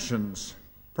index pensions,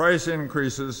 price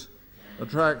increases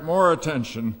attract more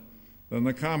attention than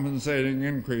the compensating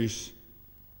increase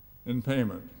in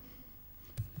payment.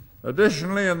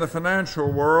 Additionally, in the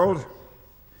financial world,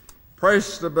 price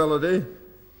stability,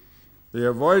 the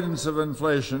avoidance of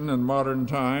inflation in modern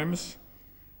times,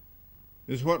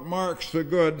 is what marks the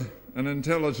good and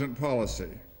intelligent policy.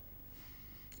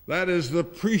 That is the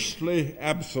priestly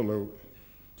absolute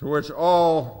to which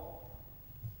all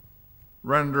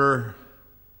render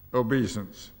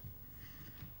obeisance.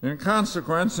 In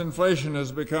consequence, inflation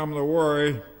has become the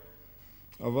worry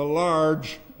of a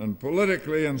large and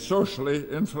politically and socially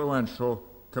influential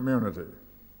community.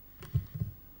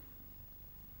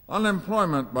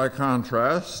 Unemployment, by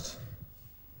contrast,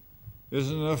 is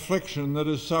an affliction that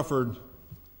is suffered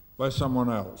by someone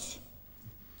else.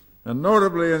 And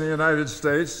notably in the United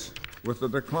States, with the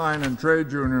decline in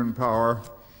trade union power,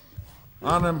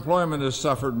 unemployment is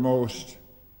suffered most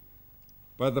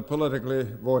by the politically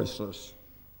voiceless.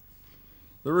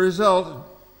 The result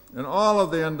in all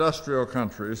of the industrial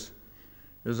countries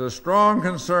is a strong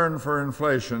concern for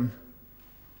inflation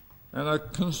and a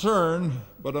concern,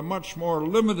 but a much more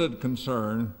limited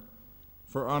concern,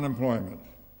 for unemployment.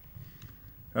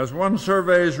 As one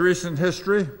surveys recent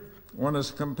history, one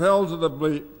is compelled to the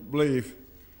belief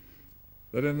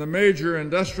that in the major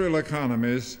industrial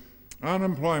economies,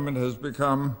 unemployment has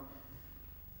become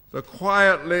the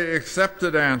quietly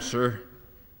accepted answer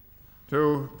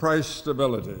to price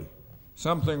stability,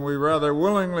 something we rather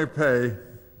willingly pay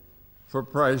for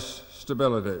price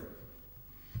stability.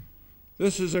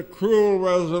 This is a cruel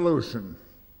resolution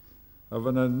of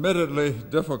an admittedly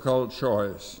difficult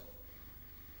choice.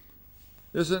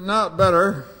 Is it not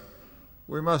better,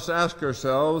 we must ask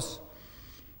ourselves,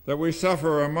 that we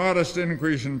suffer a modest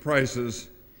increase in prices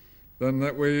than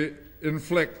that we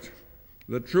inflict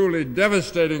the truly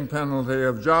devastating penalty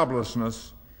of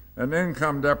joblessness and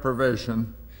income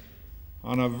deprivation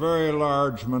on a very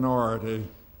large minority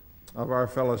of our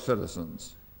fellow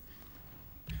citizens,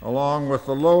 along with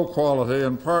the low quality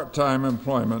and part-time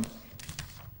employment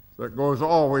that goes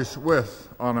always with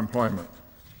unemployment?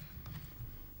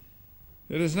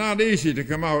 It is not easy to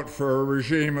come out for a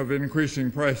regime of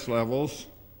increasing price levels,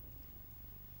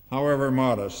 however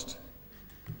modest.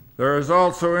 There is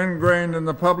also ingrained in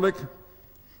the public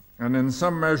and in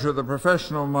some measure the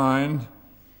professional mind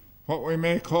what we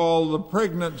may call the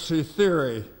pregnancy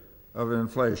theory of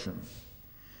inflation.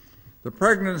 The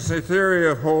pregnancy theory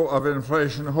of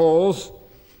inflation holds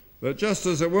that just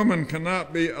as a woman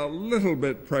cannot be a little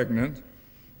bit pregnant,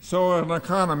 so an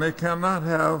economy cannot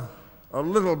have a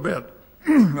little bit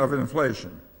of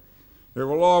inflation. It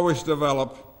will always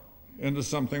develop into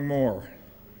something more.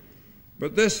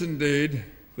 But this, indeed,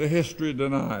 the history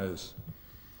denies.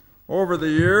 Over the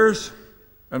years,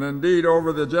 and indeed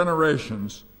over the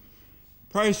generations,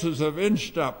 prices have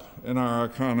inched up in our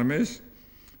economies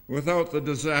without the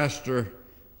disaster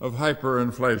of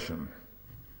hyperinflation.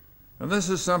 And this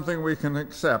is something we can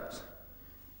accept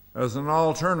as an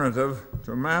alternative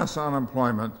to mass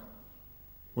unemployment,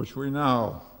 which we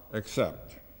now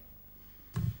accept.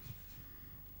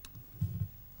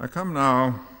 I come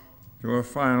now to a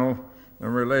final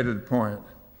and related point,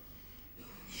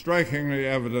 strikingly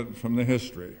evident from the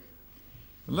history.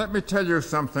 And let me tell you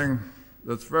something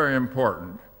that's very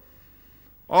important.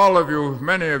 All of you,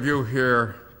 many of you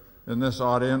here in this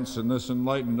audience, in this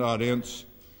enlightened audience,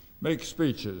 make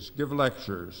speeches, give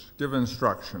lectures, give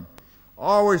instruction.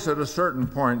 Always at a certain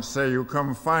point say you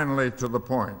come finally to the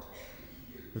point,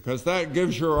 because that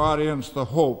gives your audience the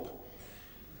hope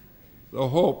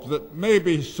that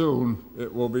maybe soon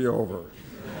it will be over.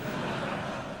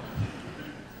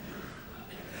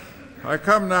 I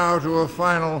come now to a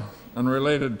final and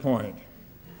related point.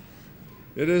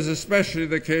 It is especially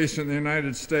the case in the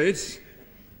United States,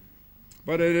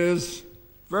 but it is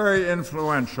very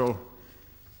influential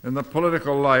in the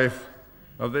political life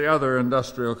of the other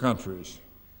industrial countries.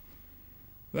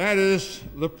 That is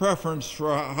the preference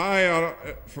for a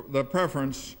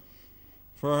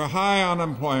high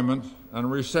unemployment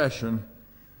and recession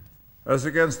as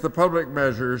against the public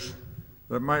measures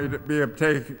that might be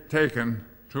taken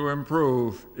to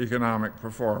improve economic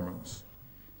performance.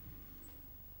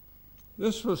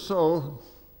 This was so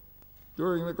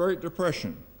during the Great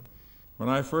Depression, when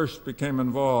I first became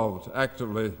involved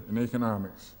actively in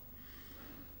economics.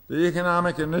 The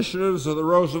economic initiatives of the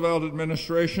Roosevelt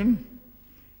administration,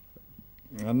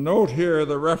 and note here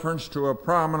the reference to a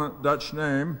prominent Dutch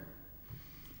name,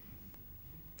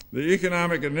 the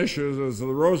economic initiatives of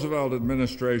the Roosevelt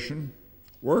administration,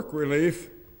 work relief,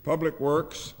 public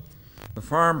works, the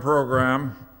farm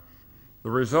program,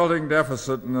 the resulting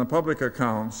deficit in the public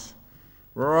accounts,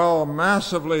 were all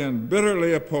massively and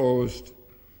bitterly opposed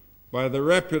by the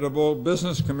reputable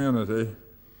business community,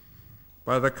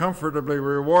 by the comfortably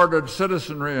rewarded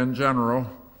citizenry in general,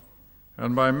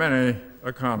 and by many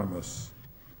economists.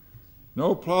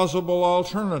 No plausible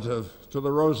alternative to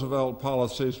the Roosevelt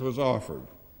policies was offered.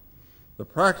 The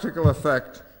practical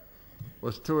effect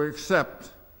was to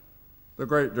accept the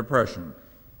Great Depression.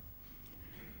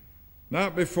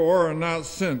 Not before and not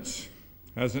since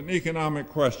has an economic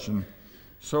question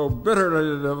so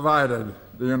bitterly divided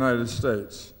the United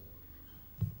States.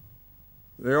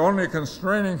 The only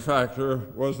constraining factor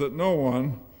was that no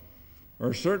one,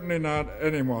 or certainly not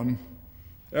anyone,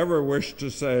 ever wished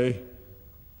to say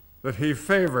that he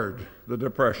favored the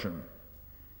Depression.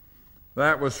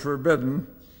 That was forbidden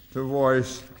to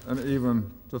voice and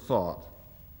even to thought.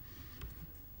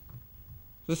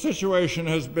 The situation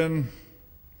has been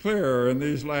clearer in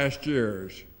these last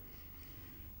years.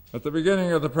 At the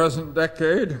beginning of the present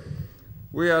decade,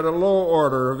 we had a low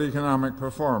order of economic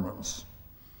performance,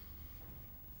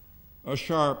 a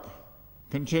sharp,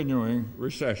 continuing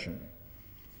recession.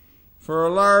 For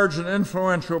a large and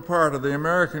influential part of the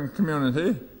American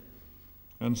community,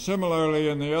 and similarly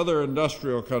in the other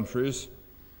industrial countries,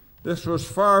 this was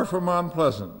far from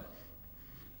unpleasant.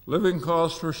 Living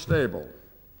costs were stable,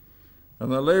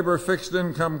 and the labor fixed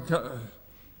income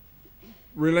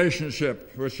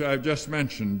relationship, which I've just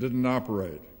mentioned, didn't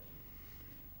operate.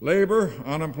 Labor,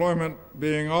 unemployment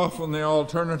being often the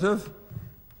alternative,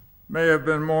 may have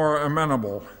been more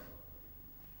amenable,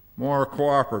 more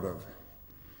cooperative.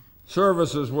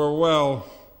 Services were well,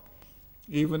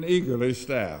 even eagerly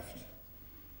staffed.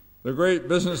 The great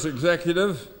business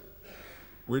executive,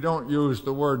 we don't use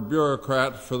the word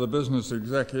bureaucrat for the business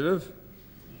executive,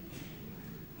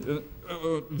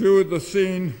 viewed the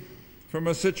scene from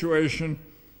a situation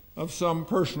of some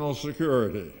personal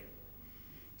security.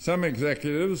 Some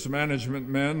executives, management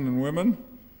men and women,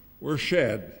 were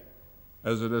shed,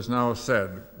 as it is now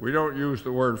said. We don't use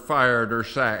the word fired or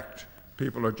sacked.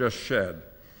 People are just shed.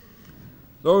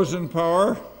 Those in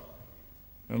power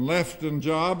and left in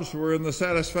jobs were in the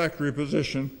satisfactory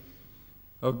position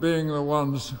of being the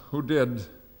ones who did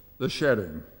the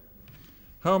shedding.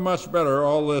 How much better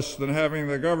all this than having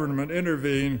the government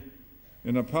intervene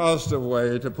in a positive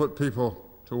way to put people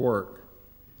to work.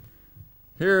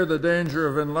 Here, the danger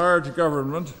of enlarged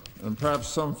government and perhaps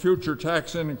some future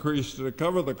tax increase to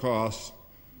cover the costs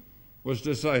was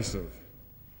decisive.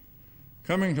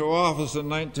 Coming to office in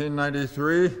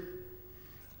 1993,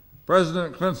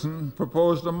 President Clinton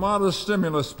proposed a modest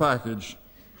stimulus package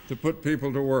to put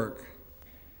people to work.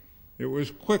 It was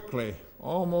quickly,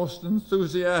 almost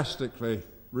enthusiastically,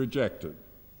 rejected.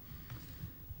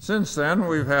 Since then,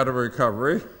 we've had a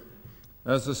recovery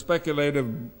as the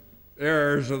speculative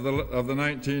errors of the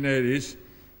 1980s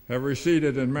have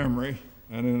receded in memory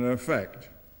and in effect,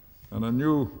 and a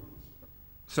new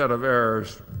set of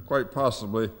errors quite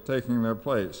possibly taking their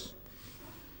place.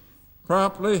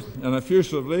 Promptly and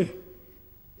effusively,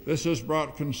 this has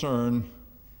brought concern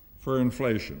for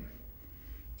inflation.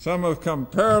 Some have come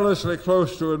perilously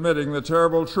close to admitting the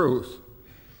terrible truth.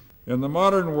 In the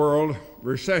modern world,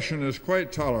 recession is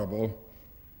quite tolerable,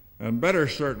 and better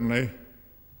certainly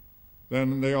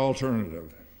than the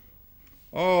alternative.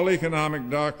 All economic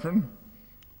doctrine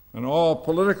and all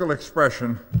political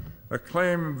expression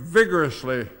acclaim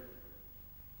vigorously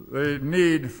the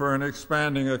need for an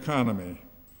expanding economy.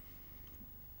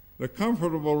 The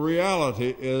comfortable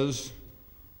reality is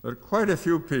that quite a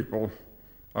few people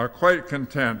are quite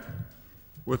content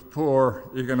with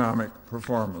poor economic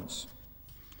performance.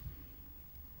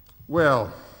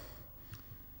 Well,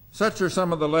 such are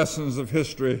some of the lessons of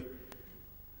history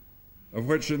of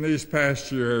which in these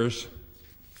past years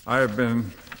I have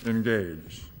been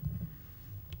engaged.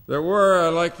 There were, I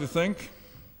like to think,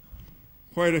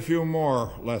 quite a few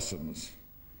more lessons.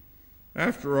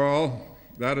 After all,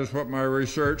 that is what my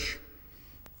research,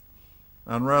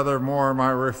 and rather more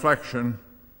my reflection,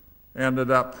 ended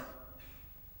up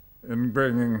in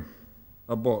bringing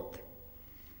a book.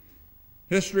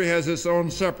 History has its own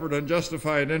separate and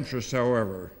justified interests,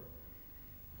 however,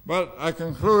 but I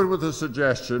conclude with the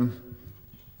suggestion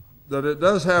that it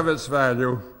does have its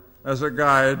value as a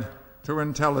guide to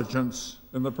intelligence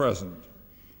in the present,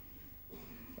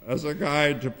 as a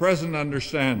guide to present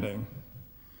understanding.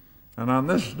 And on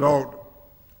this note,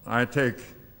 I take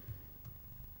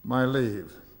my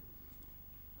leave.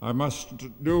 I must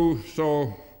do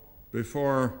so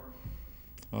before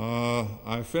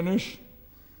I finish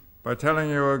by telling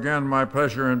you again my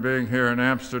pleasure in being here in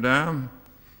Amsterdam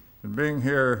and being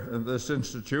here in this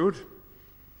institute,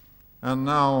 and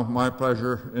now my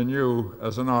pleasure in you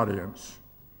as an audience.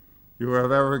 You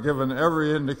have ever given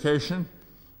every indication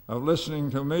of listening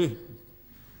to me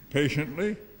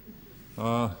patiently,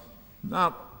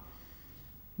 not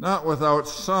without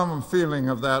some feeling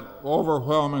of that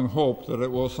overwhelming hope that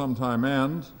it will sometime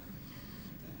end.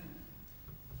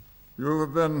 You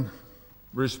have been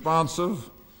responsive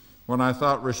when I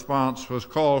thought response was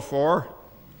called for.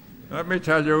 Let me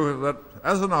tell you that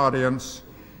as an audience,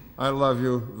 I love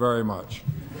you very much.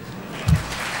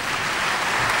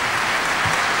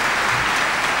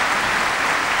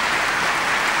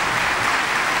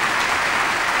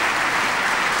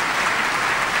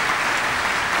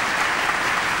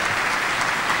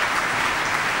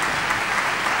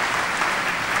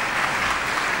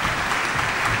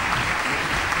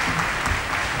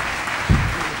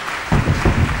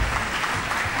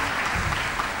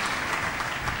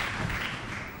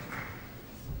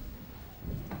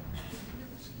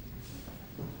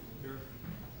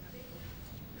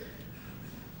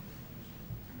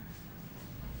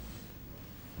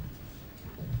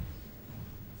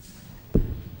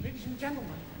 Ladies and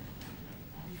gentlemen,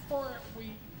 before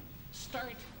we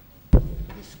start the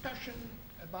discussion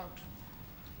about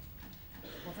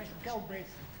Professor Galbraith's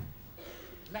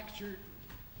lecture,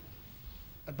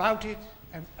 about it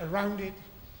and around it,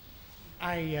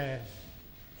 I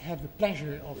have the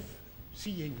pleasure of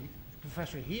seeing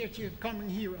Professor Heertje coming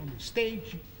here on the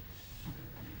stage.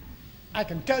 I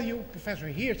can tell you, Professor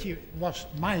Heertje was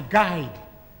my guide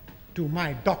to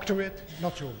my doctorate,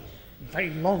 not so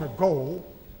very long ago.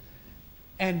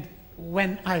 And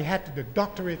when I had the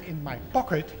doctorate in my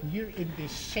pocket, here in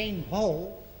this same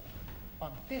hall,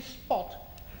 on this spot,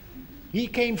 he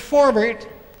came forward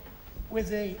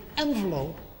with an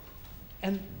envelope,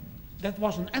 and that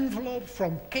was an envelope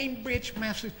from Cambridge,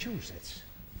 Massachusetts.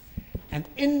 And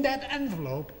in that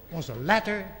envelope was a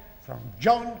letter from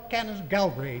John Kenneth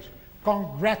Galbraith.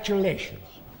 Congratulations.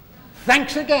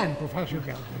 Thanks again, Professor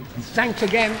Galbraith. Thanks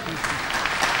again.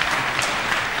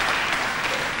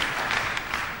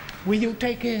 Will you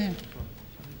take a...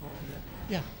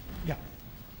 Yeah.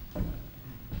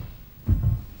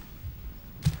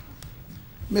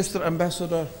 Mr.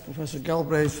 Ambassador, Professor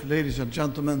Galbraith, ladies and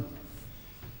gentlemen,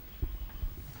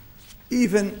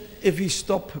 even if we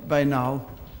stop by now,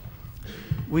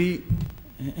 we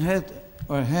had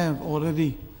or have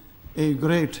already a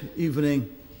great evening,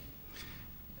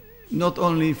 not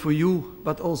only for you,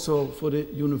 but also for the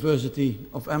University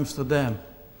of Amsterdam.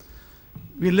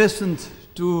 We listened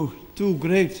to two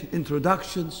great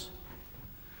introductions.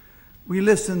 We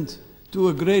listened to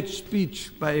a great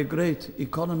speech by a great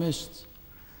economist,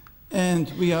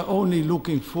 and we are only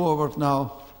looking forward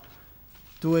now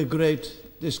to a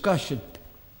great discussion.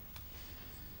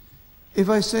 If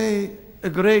I say a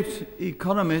great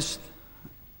economist,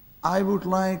 I would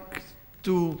like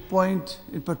to point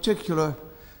in particular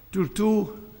to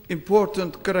two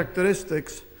important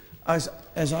characteristics as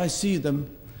I see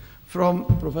them from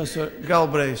Professor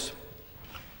Galbraith.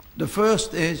 The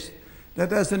first is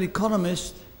that as an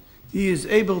economist, he is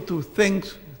able to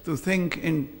think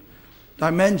in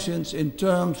dimensions, in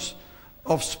terms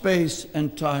of space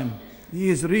and time. He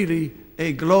is really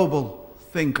a global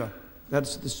thinker.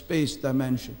 That's the space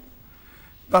dimension.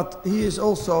 But he is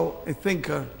also a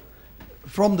thinker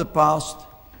from the past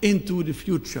into the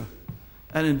future.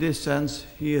 And in this sense,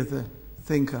 he is a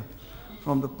thinker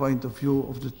from the point of view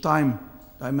of the time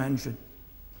dimension.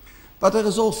 But there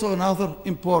is also another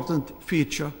important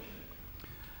feature,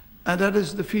 and that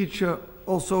is the feature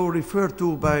also referred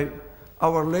to by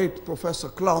our late Professor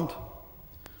Clant,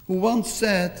 who once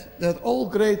said that all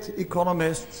great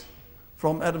economists,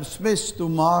 from Adam Smith to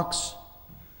Marx,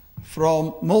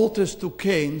 from Malthus to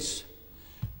Keynes,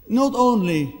 not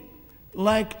only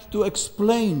liked to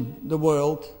explain the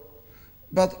world,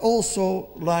 but also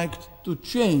liked to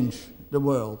change the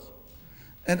world.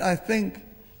 And I think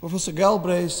Professor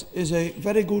Galbraith is a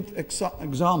very good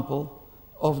example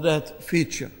of that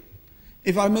feature.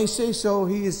 If I may say so,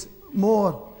 he is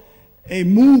more a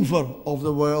mover of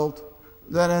the world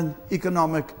than an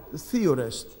economic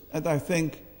theorist. And I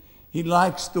think he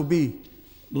likes to be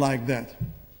like that.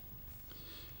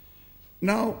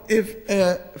 Now,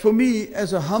 for me,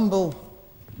 as a humble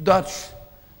Dutch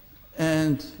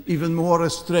and even more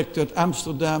restricted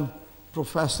Amsterdam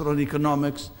professor in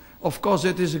economics, of course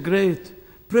it is a great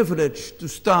privilege to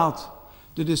start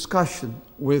the discussion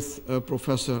with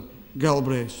Professor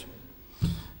Galbraith.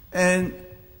 And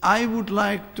I would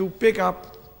like to pick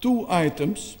up two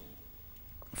items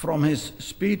from his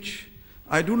speech.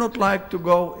 I do not like to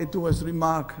go into his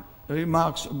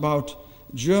remarks about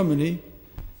Germany.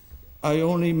 I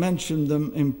only mention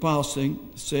them in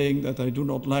passing, saying that I do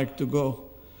not like to go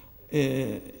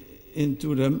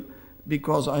into them,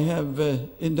 because I have,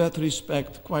 in that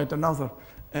respect, quite another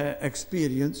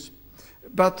experience.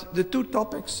 But the two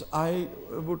topics I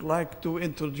would like to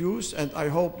introduce, and I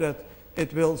hope that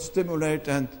it will stimulate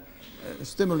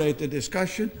the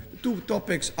discussion. The two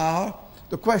topics are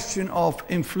the question of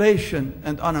inflation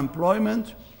and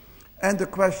unemployment, and the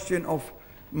question of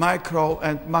micro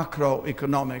and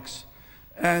macroeconomics.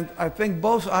 And I think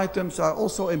both items are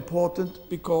also important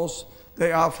because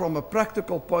they are, from a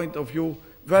practical point of view,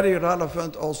 very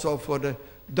relevant also for the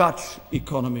Dutch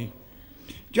economy.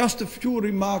 Just a few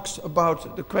remarks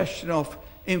about the question of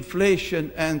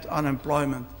inflation and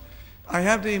unemployment. I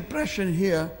have the impression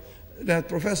here that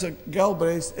Professor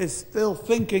Galbraith is still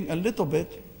thinking a little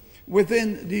bit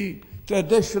within the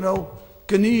traditional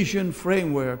Keynesian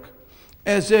framework,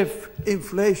 as if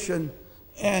inflation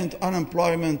and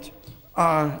unemployment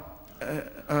are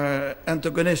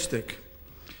antagonistic.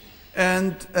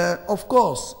 And of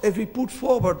course, if we put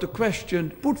forward the question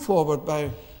put forward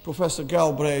by Professor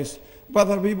Galbraith,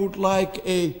 whether we would like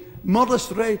a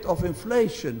modest rate of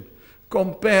inflation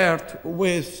compared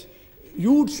with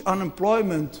huge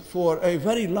unemployment for a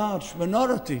very large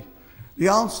minority, the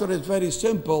answer is very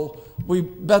simple. We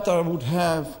better would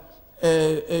have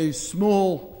a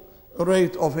small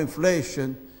rate of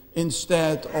inflation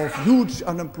instead of huge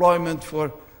unemployment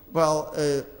for well,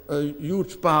 a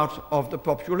huge part of the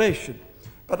population.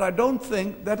 But I don't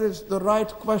think that is the right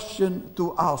question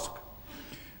to ask.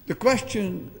 The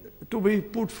question to be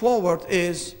put forward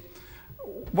is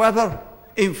whether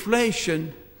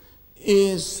inflation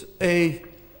is a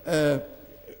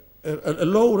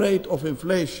low rate of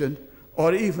inflation,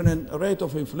 or even a rate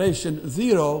of inflation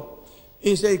 0,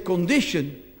 is a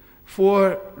condition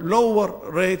for lower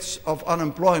rates of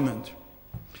unemployment.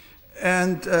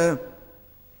 And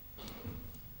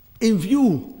in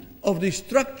view of the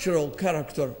structural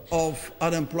character of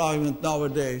unemployment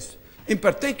nowadays, in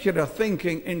particular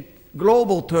thinking in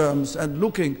global terms and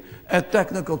looking at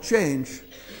technical change,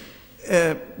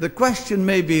 the question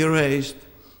may be raised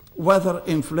whether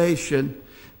inflation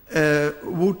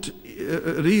would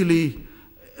really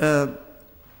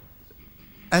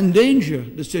endanger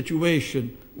the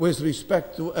situation with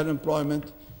respect to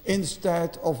unemployment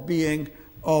instead of being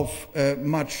of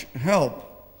much help.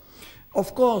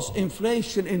 Of course,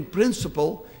 inflation in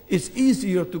principle is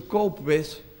easier to cope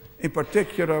with, in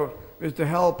particular with the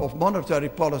help of monetary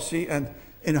policy, and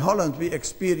in Holland we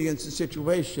experience a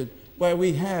situation where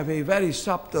we have a very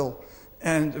subtle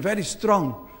and very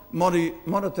strong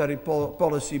monetary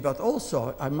policy, but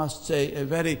also, I must say, a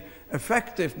very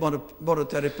effective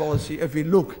monetary policy if we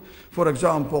look, for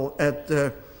example, at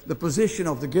the position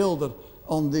of the guilder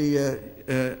on the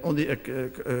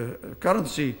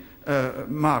currency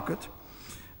market.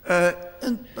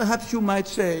 And perhaps you might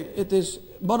say it is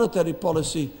monetary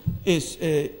policy is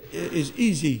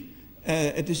easy.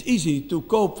 It is easy to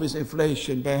cope with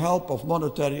inflation by help of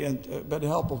monetary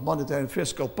and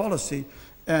fiscal policy,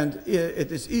 and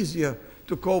it is easier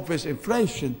to cope with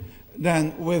inflation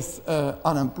than with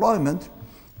unemployment.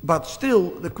 But still,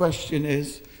 the question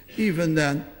is, even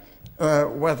then,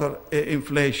 whether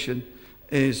inflation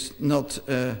is not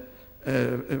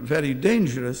very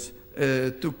dangerous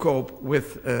to cope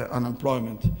with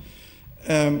unemployment.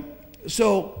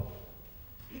 So,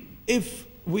 if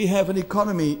we have an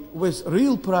economy with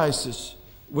real prices,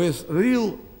 with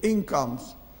real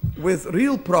incomes, with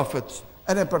real profits,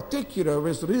 and in particular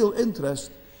with real interest,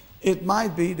 it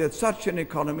might be that such an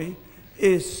economy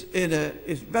is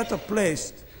better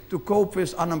placed to cope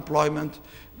with unemployment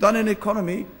than an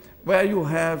economy where you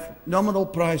have nominal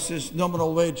prices,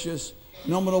 nominal wages,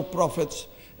 nominal profits,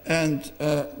 and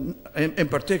in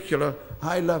particular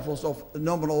high levels of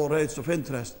nominal rates of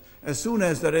interest. As soon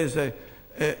as there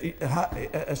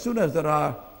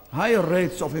are higher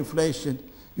rates of inflation,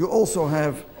 you also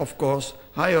have, of course,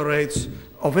 higher rates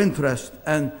of interest,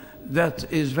 and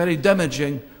that is very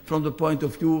damaging from the point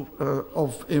of view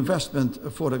of investment,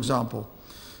 for example.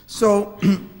 So,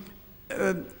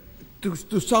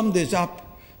 to sum this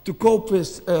up, to cope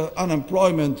with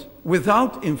unemployment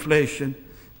without inflation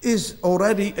is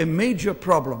already a major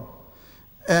problem.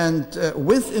 And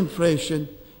with inflation,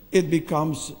 it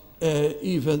becomes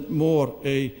even more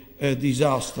a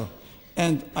disaster.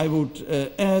 And I would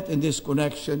add in this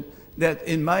connection that,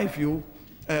 in my view,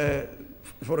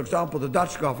 for example, the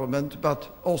Dutch government, but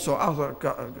also other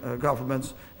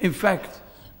governments, in fact,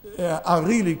 are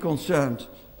really concerned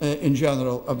in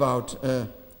general about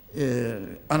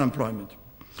unemployment.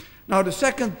 Now, the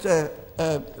second,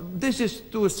 this is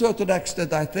to a certain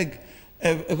extent, I think,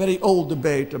 a very old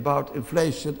debate about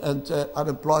inflation and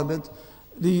unemployment.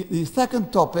 The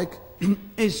second topic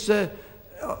is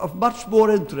of much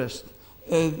more interest.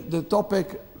 The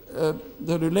topic,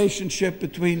 the relationship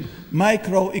between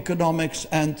microeconomics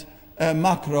and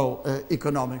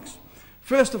macroeconomics.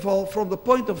 First of all, from the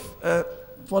point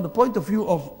of view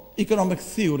of economic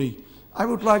theory, I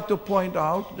would like to point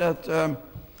out that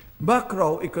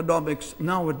macroeconomics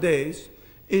nowadays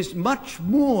is much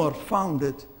more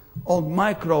founded on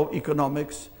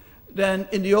microeconomics than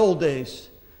in the old days,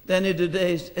 in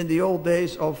the old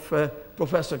days of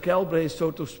Professor Galbraith,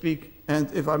 so to speak,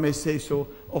 and if I may say so,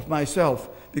 of myself,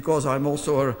 because I'm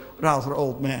also a rather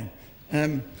old man.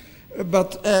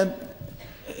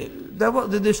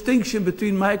 The distinction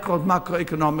between micro and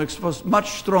macroeconomics was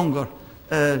much stronger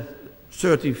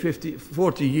 30, 50,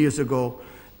 40 years ago.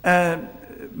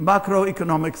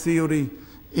 Macroeconomic theory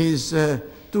is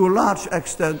to a large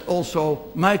extent also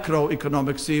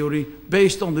microeconomic theory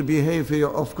based on the behavior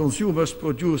of consumers,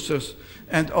 producers,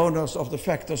 and owners of the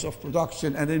factors of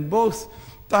production. And in both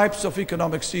types of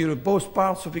economic theory, both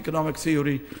parts of economic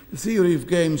theory, the theory of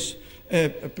games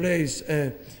plays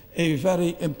a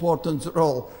very important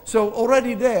role. So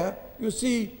already there you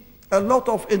see a lot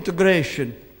of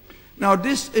integration. Now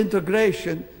this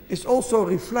integration is also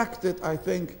reflected, I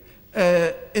think,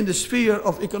 in the sphere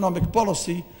of economic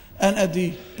policy and at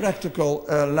the practical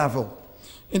level.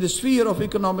 In the sphere of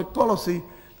economic policy,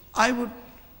 I would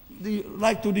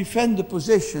like to defend the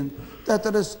position that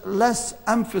there is less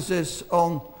emphasis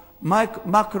on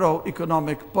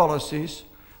macroeconomic policies,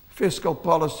 fiscal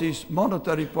policies,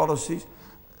 monetary policies.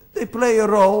 They play a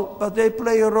role, but they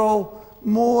play a role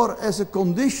more as a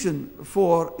condition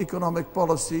for economic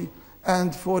policy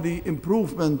and for the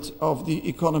improvement of the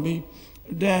economy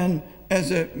than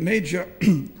as a major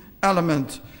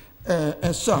element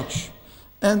as such.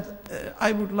 And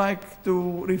I would like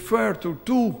to refer to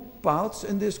two parts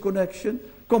in this connection.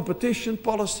 Competition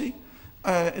policy.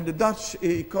 In the Dutch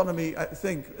economy, I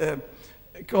think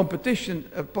competition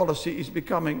policy is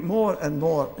becoming more and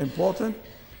more important.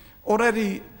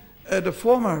 Already the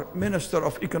former Minister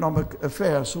of Economic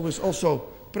Affairs, who is also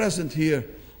present here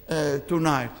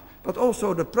tonight, but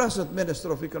also the present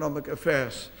Minister of Economic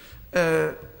Affairs,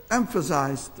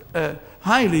 emphasized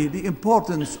highly the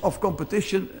importance of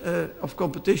competition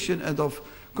and of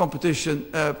competition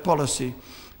policy.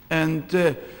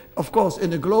 And of course,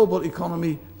 in a global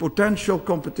economy, potential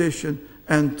competition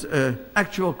and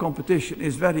actual competition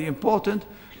is very important.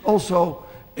 Also,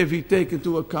 if we take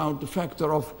into account the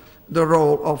factor of the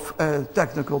role of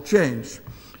technical change.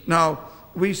 Now,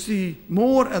 we see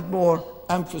more and more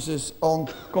emphasis on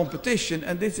competition,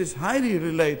 and this is highly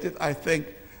related, I think,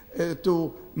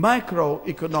 to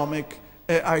microeconomic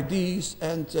ideas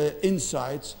and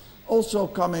insights, also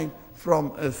coming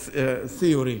from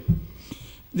theory.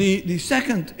 The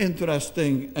second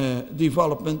interesting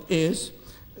development is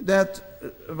that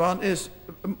one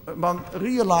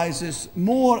realizes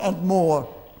more and more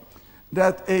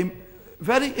that a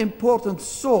very important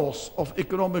source of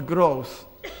economic growth,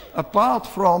 apart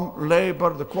from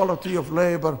labor, the quality of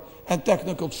labor, and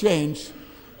technical change,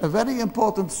 a very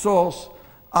important source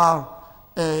are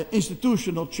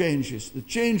institutional changes, the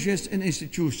changes in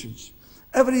institutions.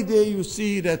 Every day you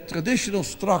see that traditional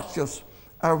structures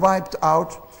are wiped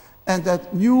out and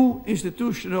that new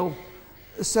institutional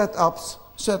setups,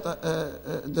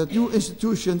 that new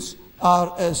institutions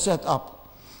are set up.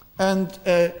 And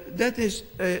that is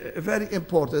very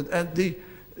important. And the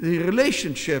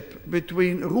relationship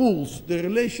between rules, the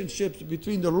relationships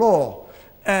between the law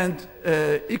and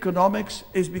economics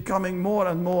is becoming more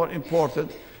and more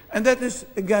important. And that is,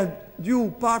 again,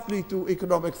 due partly to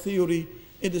economic theory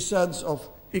in the sense of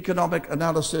economic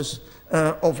analysis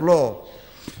of law.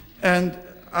 And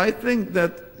I think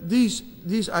that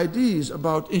these ideas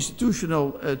about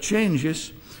institutional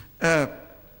changes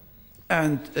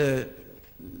and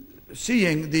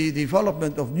seeing the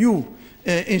development of new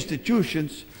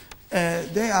institutions,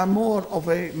 they are more of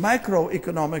a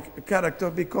microeconomic character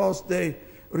because they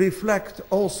reflect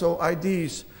also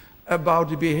ideas about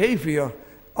the behavior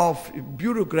of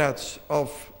bureaucrats,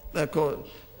 of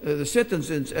the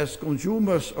citizens as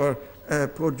consumers or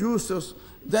producers,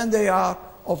 than they are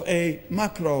of a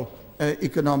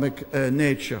macroeconomic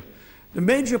nature. The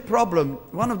major problem,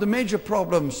 one of the major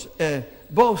problems,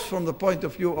 both from the point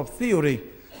of view of theory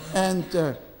and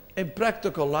in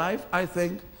practical life, I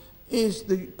think, is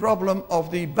the problem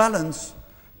of the balance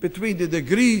between the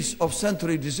degrees of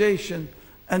centralization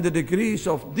and the degrees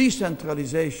of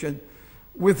decentralization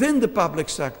within the public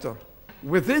sector,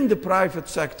 within the private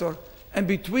sector, and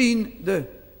between the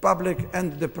public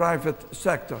and the private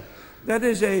sector. There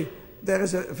is a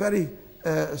very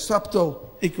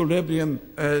subtle equilibrium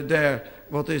there,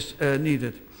 what is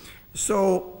needed.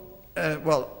 So,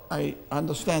 well, I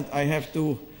understand I have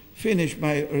to finish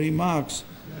my remarks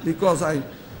because I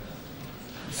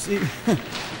see.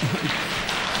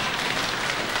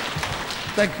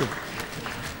 Thank you.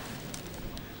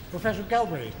 Professor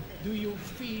Galbraith, do you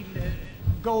feel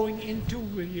going into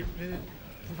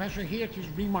Professor Heertjes'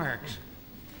 remarks?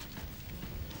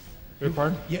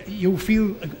 Pardon? You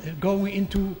feel going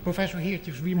into Professor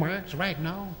Heertjes' remarks right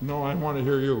now? No, I want to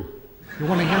hear you. You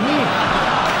want to hear me?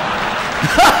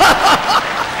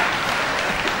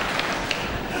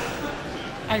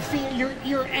 I feel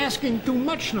you're asking too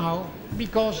much now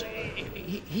because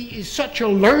he is such a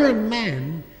learned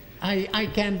man. I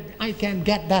can't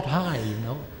get that high, you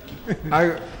know.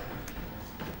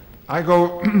 I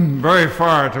go very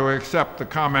far to accept the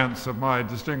comments of my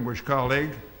distinguished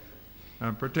colleague,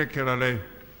 and particularly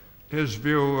his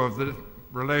view of the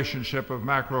relationship of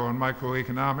macro and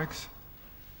microeconomics.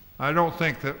 I don't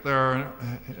think that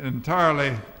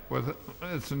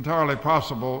it's entirely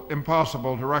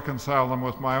impossible to reconcile them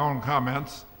with my own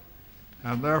comments,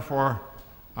 and therefore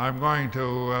I'm going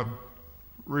to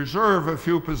reserve a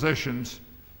few positions,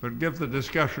 but give the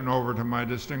discussion over to my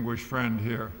distinguished friend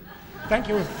here. Thank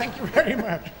you very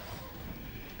much.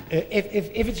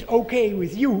 If it's okay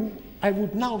with you, I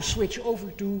would now switch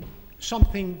over to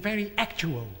something very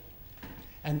actual.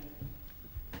 And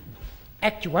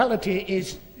actuality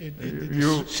is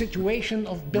the situation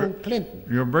of Bill Clinton.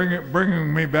 You're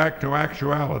bringing me back to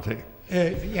actuality.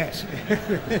 Yes.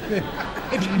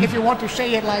 if you want to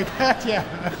say it like that, yeah.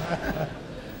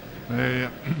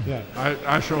 Yeah.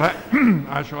 I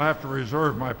shall have to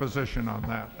reserve my position on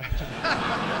that.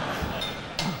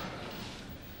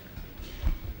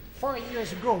 4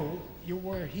 years ago, you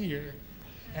were here,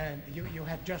 and you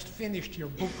had just finished your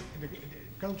book, The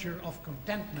Culture of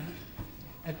Contentment,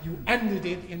 and you ended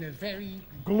it in a very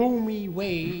gloomy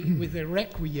way with a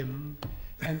requiem.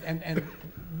 And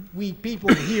we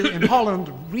people here in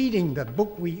Holland reading that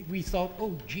book, we thought,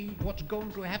 oh gee, what's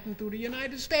going to happen to the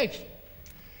United States?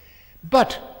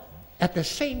 But at the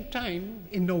same time,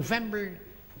 in November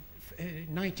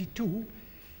 '92,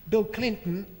 Bill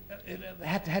Clinton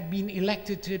had been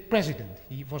elected president.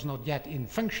 He was not yet in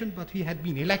function, but he had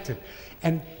been elected.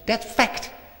 And that fact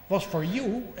was for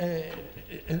you a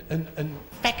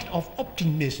fact of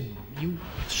optimism. You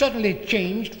suddenly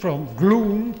changed from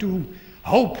gloom to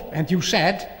hope, and you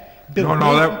said...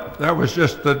 that was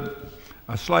just a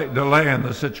slight delay in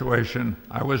the situation.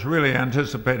 I was really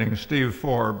anticipating Steve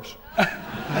Forbes.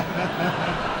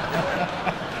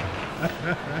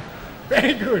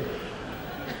 Very good.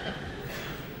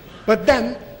 But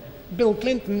then Bill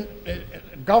Clinton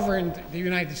governed the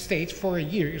United States for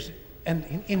years,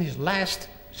 and in his last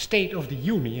State of the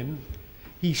Union,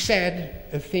 he said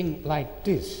a thing like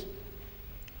this: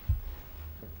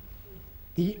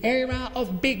 the era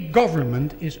of big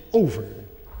government is over.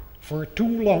 For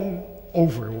too long,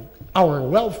 our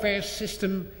welfare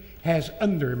system has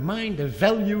undermined the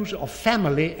values of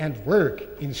family and work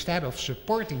instead of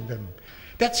supporting them.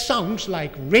 That sounds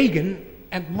like Reagan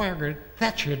and Margaret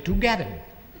Thatcher together.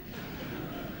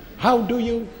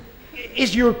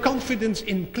 Is your confidence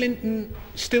in Clinton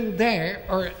still there,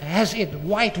 or has it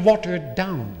white-watered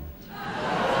down?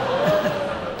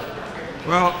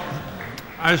 Well,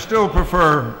 I still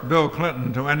prefer Bill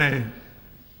Clinton to any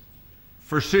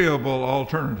foreseeable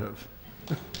alternative.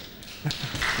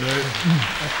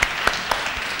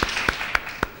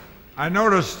 I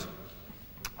noticed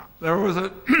there was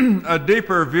a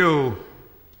deeper view,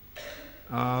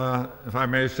 if I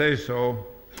may say so,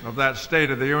 of that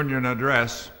State of the Union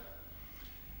address.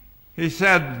 He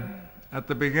said at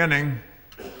the beginning,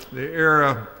 the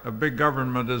era of big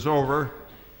government is over.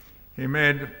 He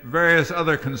made various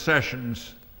other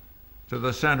concessions to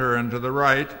the center and to the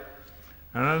right.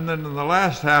 And then in the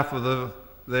last half of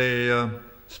the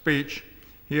speech,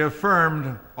 he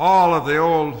affirmed all of the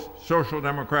old social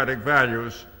democratic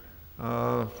values,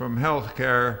 from health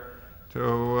care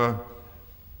to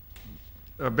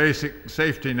a basic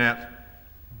safety net.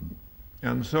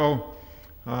 And so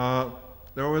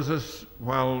there was this,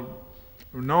 while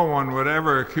no one would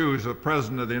ever accuse the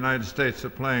President of the United States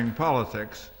of playing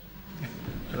politics,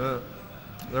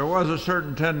 there was a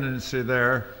certain tendency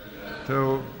there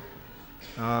to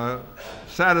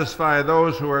satisfy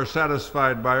those who are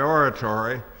satisfied by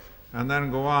oratory, and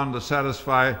then go on to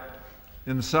satisfy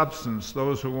in substance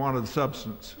those who wanted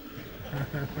substance.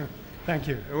 Thank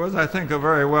you. It was, I think, a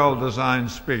very well-designed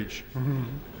speech. Mm-hmm.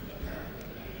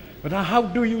 But how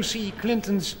do you see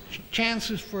Clinton's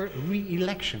chances for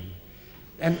re-election?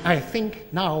 And I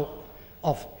think now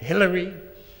of Hillary,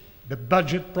 the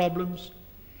budget problems,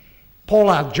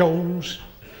 Paula Jones,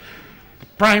 the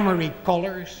primary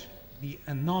colors, the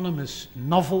anonymous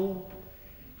novel,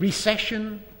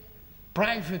 recession,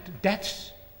 private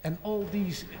debts, and all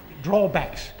these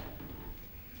drawbacks.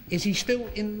 Is he still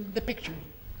in the picture?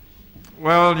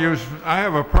 Well, I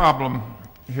have a problem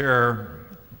here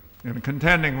in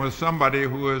contending with somebody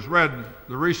who has read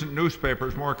the recent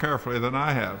newspapers more carefully than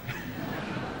I have.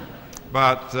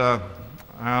 But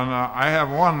I have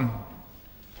one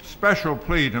special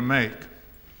plea to make.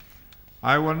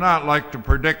 I would not like to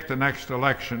predict the next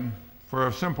election for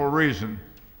a simple reason.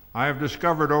 I have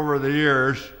discovered over the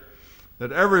years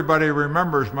that everybody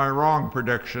remembers my wrong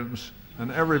predictions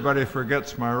and everybody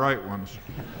forgets my right ones.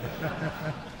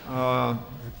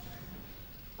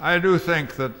 I do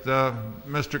think that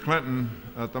Mr. Clinton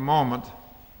at the moment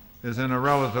is in a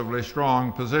relatively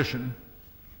strong position,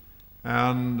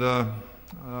 and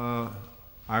I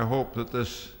hope that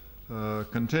this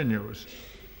continues.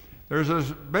 There's a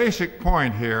basic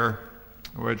point here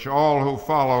which all who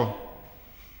follow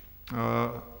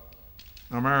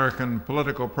American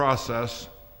political process,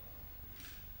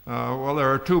 well, there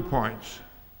are 2 points.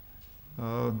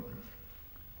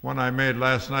 One I made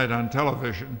last night on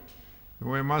television.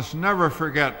 We must never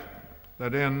forget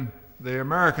that in the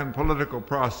American political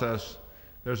process,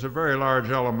 there's a very large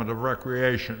element of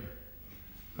recreation.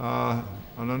 An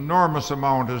enormous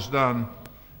amount is done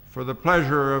for the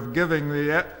pleasure of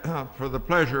for the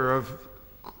pleasure of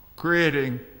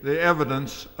creating the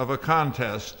evidence of a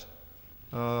contest,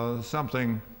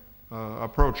 something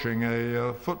approaching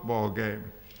a football game.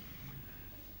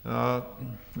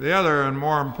 The other and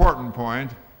more important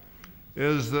point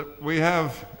is that we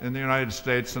have in the United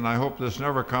States, and I hope this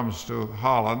never comes to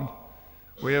Holland,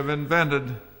 we have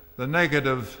invented the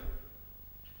negative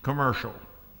commercial,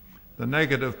 the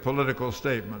negative political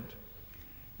statement,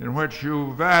 in which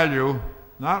you value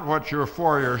not what you're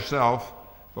for yourself,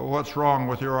 but what's wrong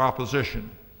with your opposition.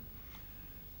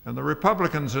 And the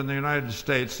Republicans in the United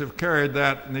States have carried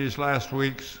that in these last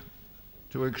weeks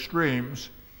to extremes,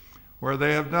 where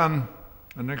they have done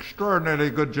an extraordinarily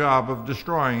good job of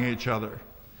destroying each other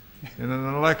in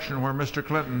an election where Mr.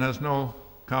 Clinton has no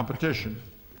competition.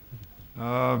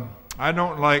 I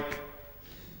don't like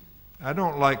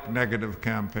negative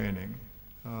campaigning.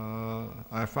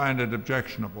 I find it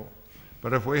objectionable.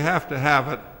 But if we have to have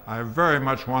it, I very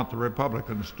much want the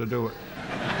Republicans to do it.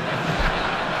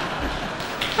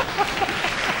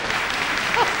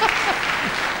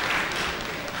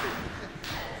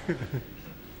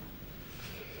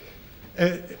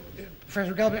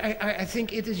 Professor Galbraith, I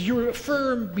think it is your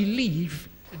firm belief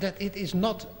that it is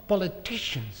not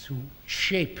politicians who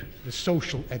shape the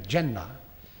social agenda,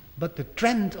 but the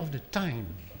trend of the time.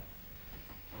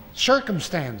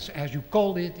 Circumstance, as you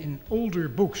called it in older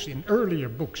books, in earlier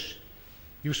books,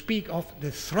 you speak of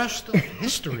the thrust of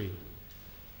history.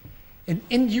 And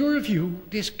in your view,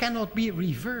 this cannot be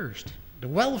reversed. The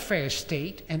welfare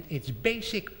state and its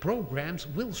basic programs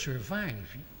will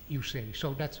survive, you say.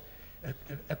 So that's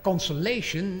a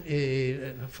consolation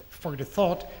for the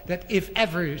thought that if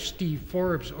ever Steve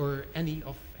Forbes or any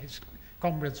of his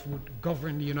comrades would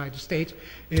govern the United States,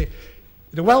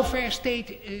 the welfare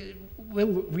state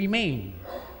will remain.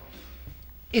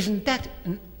 Isn't that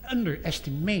an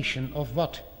underestimation of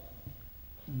what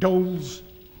Doles,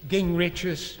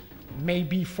 Gingriches,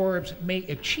 maybe Forbes may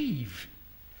achieve?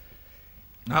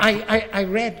 I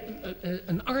read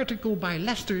an article by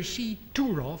Lester C.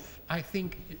 Turoff, I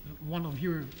think one of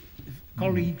your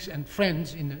colleagues and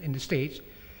friends in the States,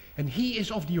 and he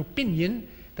is of the opinion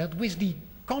that with the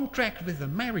contract with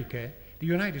America, the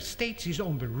United States is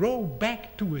on the road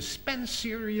back to a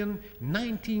Spencerian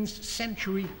 19th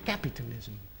century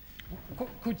capitalism.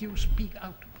 Could you speak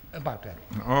out about that?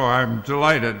 Oh, I'm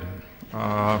delighted.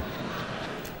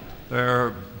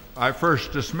 I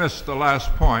first dismissed the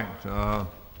last point.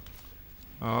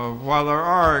 While there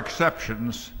are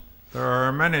exceptions, there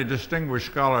are many distinguished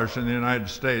scholars in the United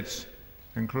States,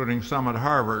 including some at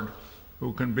Harvard,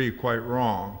 who can be quite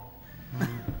wrong.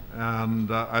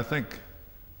 And I think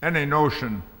any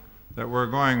notion that we're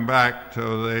going back to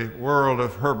the world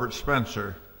of Herbert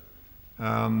Spencer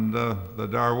and the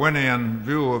Darwinian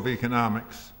view of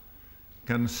economics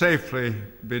can safely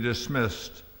be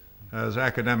dismissed as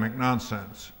academic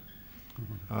nonsense.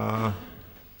 I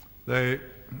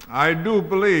do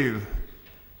believe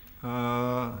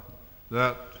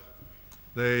that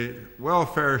the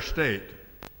welfare state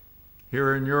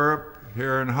here in Europe,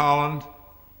 here in Holland,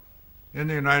 in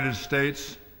the United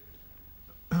States,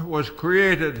 was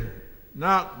created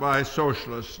not by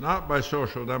socialists, not by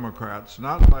social democrats,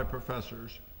 not by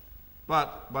professors,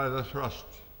 but by the thrust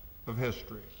of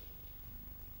history.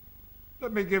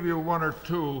 Let me give you one or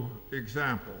two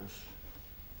examples.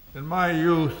 In my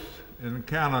youth in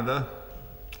Canada,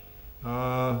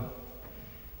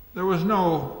 there was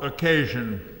no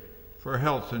occasion for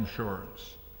health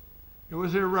insurance. It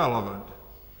was irrelevant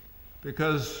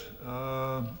because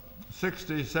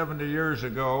 60, 70 years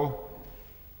ago,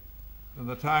 in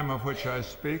the time of which I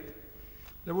speak,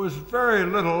 there was very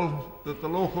little that the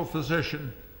local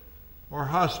physician or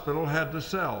hospital had to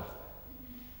sell.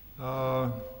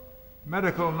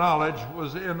 Medical knowledge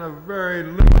was in a very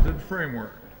limited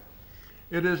framework.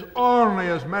 It is only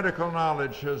as medical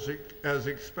knowledge has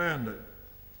expanded,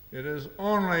 it is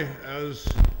only as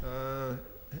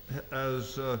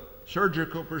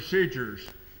surgical procedures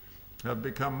have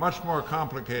become much more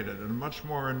complicated and much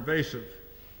more invasive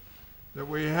that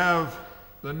we have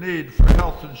the need for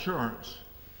health insurance,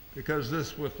 because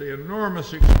this, with the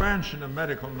enormous expansion of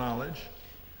medical knowledge,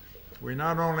 we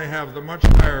not only have the much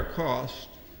higher cost,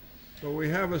 but we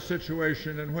have a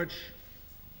situation in which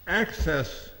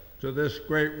access to this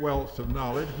great wealth of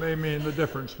knowledge may mean the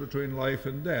difference between life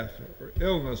and death, or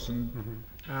illness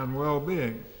and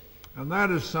well-being. And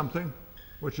that is something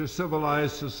which a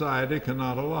civilized society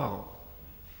cannot allow.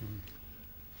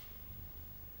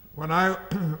 When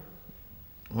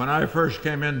I first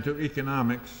came into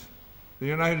economics, the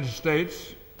United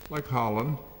States, like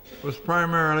Holland, was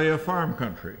primarily a farm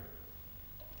country.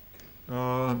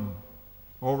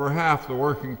 over half the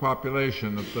working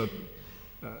population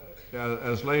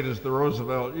as late as the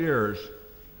Roosevelt years,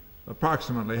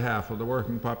 approximately half of the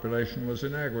working population was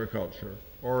in agriculture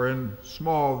or in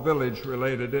small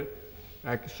village-related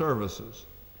services.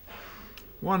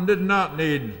 One did not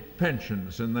need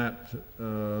pensions in that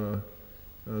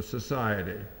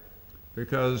society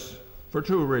because, for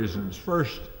two reasons.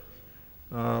 First,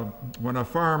 when a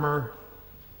farmer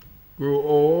grew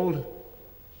old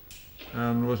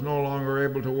and was no longer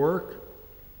able to work,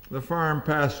 the farm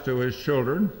passed to his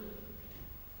children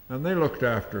and they looked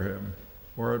after him.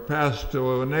 Or it passed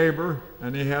to a neighbor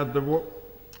and he had the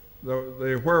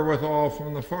wherewithal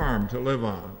from the farm to live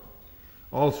on.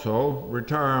 Also,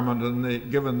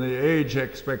 retirement, given the age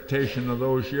expectation of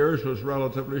those years, was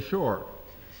relatively short.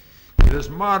 It is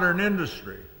modern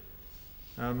industry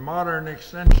and modern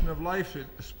extension of life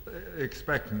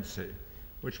expectancy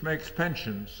which makes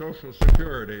pensions, Social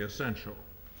Security essential.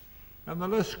 And the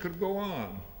list could go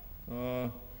on.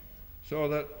 So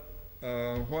that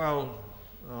while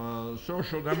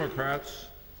social democrats,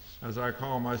 as I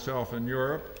call myself in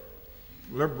Europe,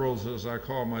 liberals as I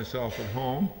call myself at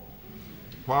home,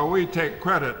 while we take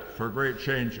credit for great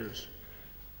changes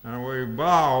and we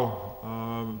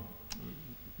bow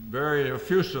very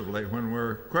effusively when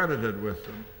we're credited with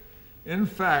them, in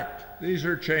fact, these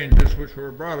are changes which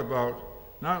were brought about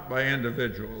not by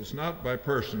individuals, not by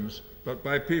persons, but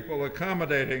by people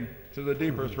accommodating to the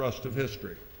deeper thrust of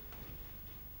history.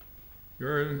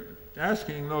 You're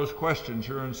asking those questions,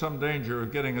 you're in some danger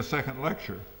of getting a second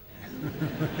lecture.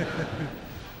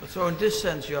 So in this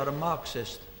sense, you are a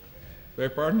Marxist.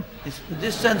 Beg pardon? In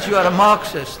this sense, you are a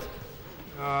Marxist.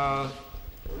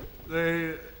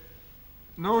 The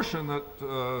notion that,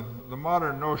 the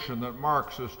modern notion that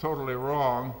Marx is totally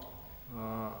wrong,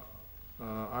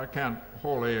 I can't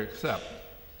wholly accept.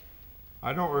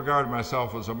 I don't regard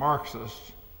myself as a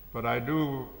Marxist, but I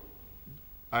do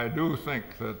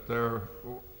think that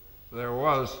there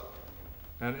was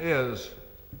and is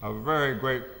a very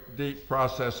great, deep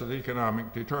process of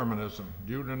economic determinism.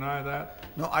 Do you deny that?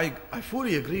 No, I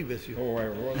fully agree with you. Oh,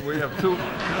 well, we have two.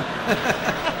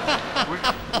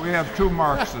 we have two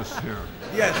Marxists here.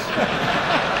 Yes,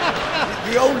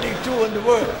 the only two in the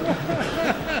world.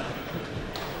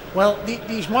 Well,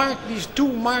 these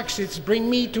two Marxists bring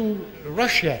me to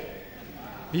Russia.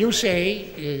 You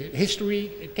say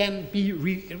history can be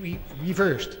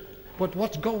reversed, but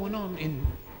what's going on in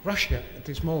Russia at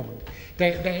this moment?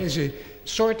 There is a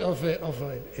sort of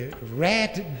a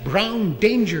red-brown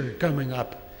danger coming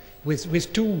up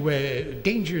with two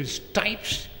dangerous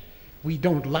types we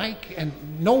don't like, and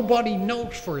nobody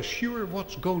knows for sure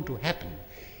what's going to happen.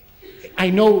 I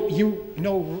know you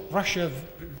know Russia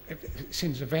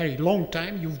since a very long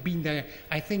time. You've been there.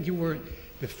 I think you were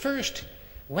the first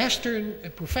Western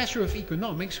professor of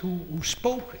economics who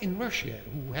spoke in Russia,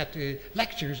 who had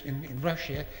lectures in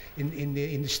Russia in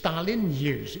the Stalin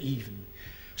years even.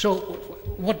 So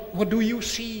what do you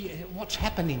see, what's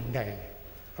happening there,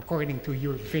 according to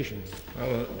your vision?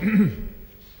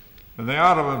 In the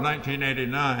autumn of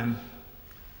 1989,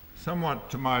 somewhat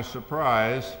to my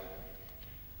surprise,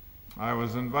 I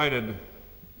was invited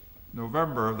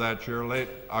November of that year, late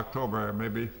October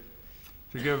maybe,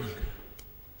 to give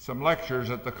some lectures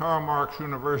at the Karl Marx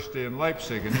University in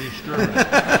Leipzig in East Germany.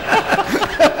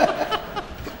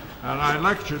 And I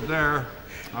lectured there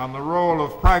on the role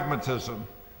of pragmatism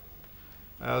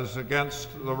as against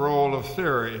the role of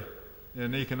theory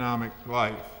in economic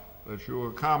life, that you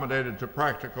accommodated to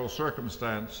practical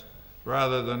circumstance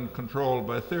rather than controlled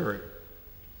by theory.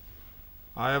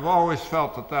 I have always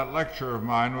felt that that lecture of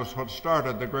mine was what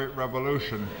started the Great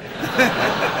Revolution.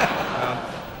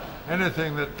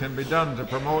 Anything that can be done to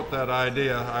promote that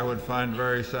idea I would find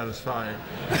very satisfying.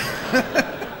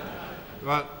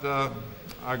 But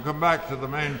I come back to the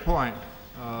main point.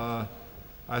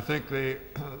 I think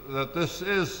that this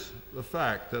is the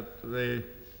fact that the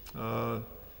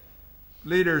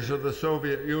leaders of the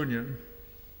Soviet Union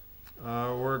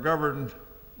were governed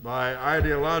by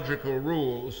ideological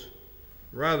rules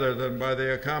rather than by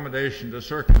the accommodation to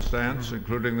circumstance,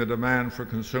 including the demand for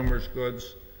consumers'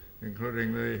 goods,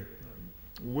 including the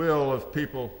will of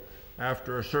people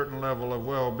after a certain level of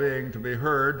well-being to be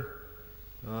heard,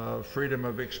 freedom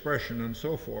of expression and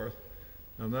so forth.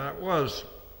 And that was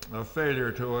a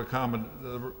failure to accommodate,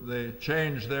 the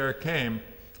change there came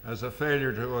as a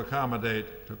failure to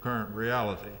accommodate to current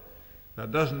reality.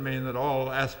 That doesn't mean that all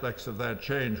aspects of that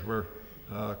change were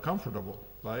comfortable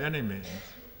by any means.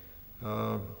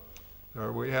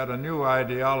 We had a new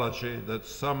ideology that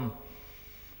some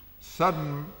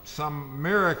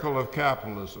miracle of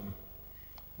capitalism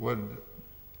would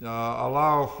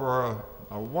allow for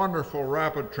a wonderful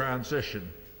rapid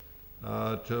transition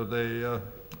to the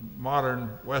modern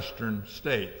Western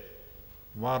state,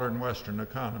 modern Western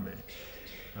economy.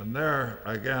 And there,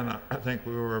 again, I think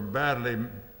we were badly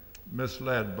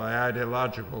misled by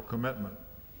ideological commitment.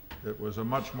 It was a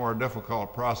much more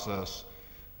difficult process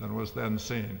than was then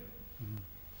seen.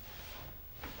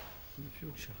 In the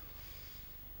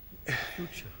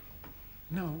future.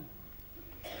 No,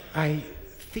 I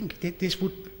think that this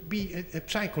would be a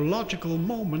psychological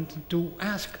moment to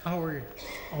ask our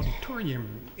auditorium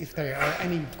if there are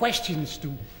any questions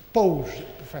to pose,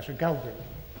 Professor Galbraith.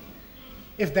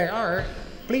 If there are,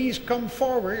 please come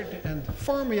forward and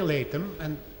formulate them,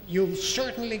 and you'll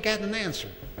certainly get an answer.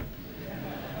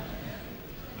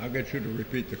 I'll get you to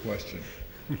repeat the question.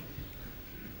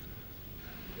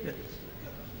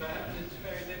 Perhaps it's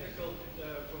very difficult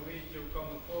for me to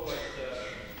come forward,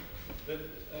 but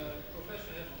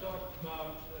Professor has talked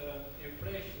about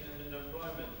inflation and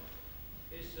unemployment.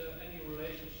 Is there any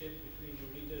relationship between the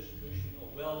redistribution of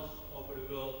wealth over the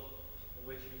world on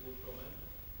which you would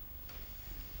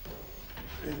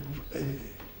comment?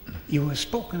 You have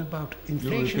spoken about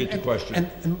inflation. You repeat the question.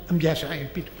 And yes, I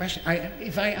repeat the question.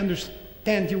 If I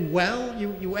understand you well,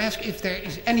 you ask if there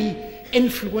is any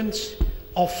influence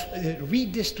of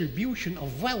redistribution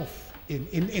of wealth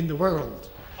in the world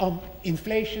on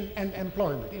inflation and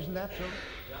employment. Isn't that so?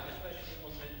 Yeah, especially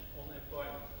on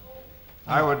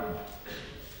employment.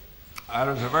 That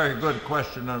is a very good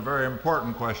question and a very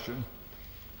important question.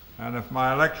 And if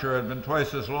my lecture had been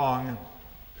twice as long,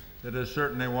 it is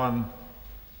certainly one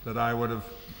that I would have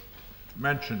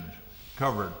mentioned,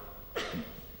 covered.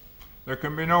 There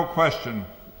can be no question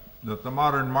that the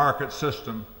modern market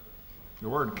system, the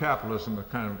word capitalism has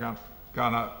kind of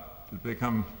gone up to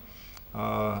become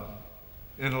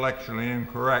intellectually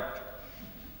incorrect.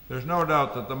 There's no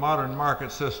doubt that the modern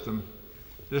market system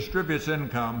distributes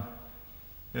income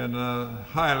in a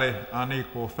highly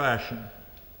unequal fashion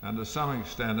and to some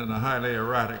extent in a highly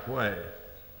erratic way.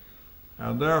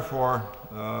 And therefore,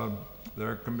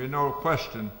 there can be no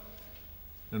question,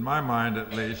 in my mind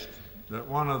at least, that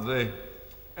one of the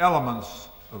elements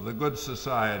of the good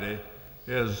society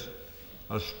is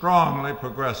a strongly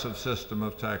progressive system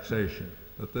of taxation,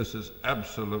 that this is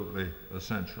absolutely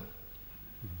essential.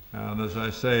 And as I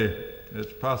say,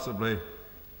 it's possibly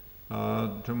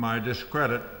to my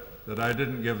discredit that I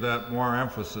didn't give that more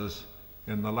emphasis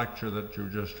in the lecture that you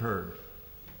just heard.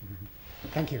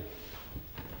 Thank you.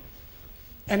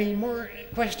 Any more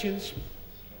questions?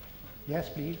 Yes,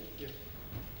 please. Yes.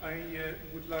 I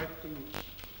would like to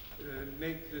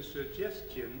make the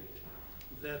suggestion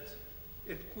that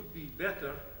it could be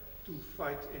better to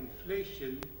fight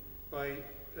inflation by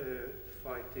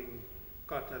fighting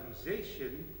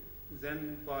cartelization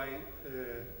than by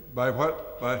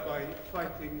what? By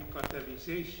fighting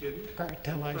cartelization,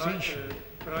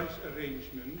 price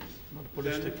arrangements,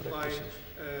 than by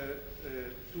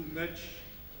too much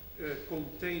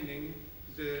containing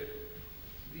the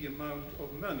amount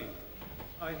of money.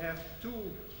 I have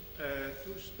two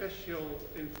special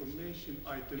information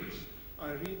items.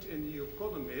 I read in The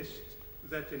Economist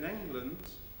that in England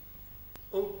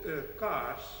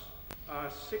cars are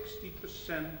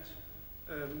 60%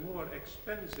 more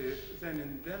expensive than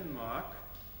in Denmark,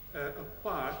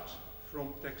 apart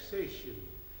from taxation.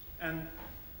 And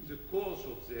the cause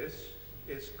of this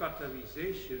is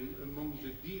cartelization among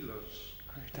the dealers.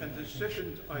 And the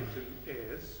second item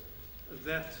is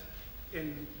that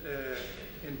in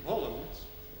Holland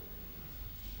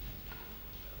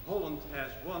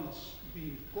has once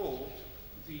been called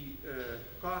the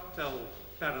cartel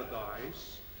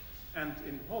paradise, and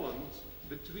in Holland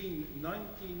between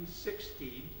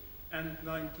 1960 and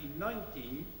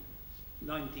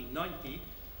 1990,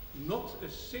 not a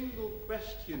single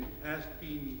question has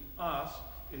been asked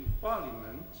in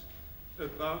Parliament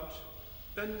about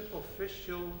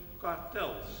unofficial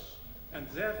cartels. And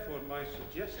therefore my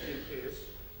suggestion is,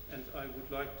 and I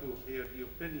would like to hear the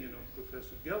opinion of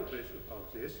Professor Galbraith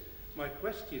about this, my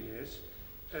question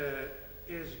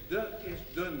is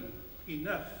done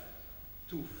enough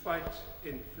to fight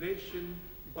inflation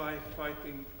by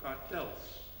fighting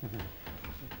cartels?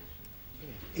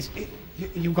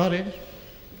 You got it?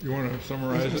 You want to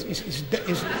summarize it?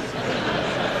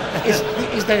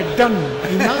 Is there done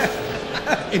enough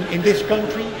in this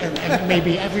country and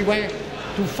maybe everywhere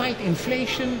to fight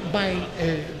inflation by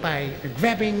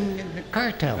grabbing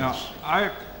cartels? Now,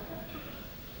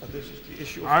 This is the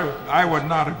issue. I would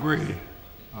not agree.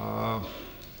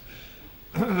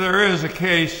 There is a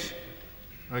case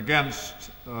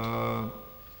against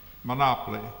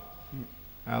monopoly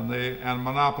and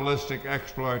monopolistic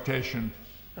exploitation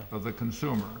of the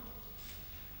consumer.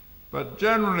 But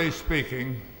generally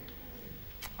speaking,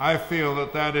 I feel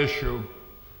that that issue,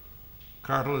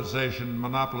 cartelization,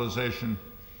 monopolization,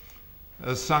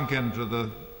 has sunk into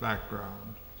the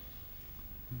background.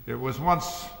 It was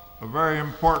once a very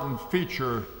important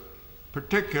feature,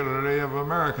 particularly of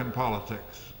American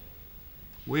politics.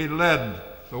 We led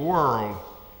the world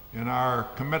in our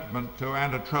commitment to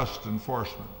antitrust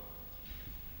enforcement.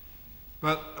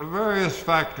 But various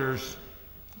factors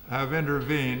have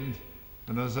intervened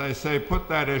and, as I say, put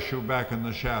that issue back in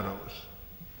the shadows.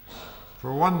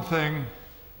 For one thing,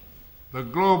 the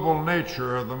global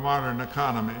nature of the modern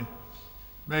economy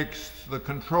makes the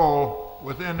control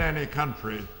within any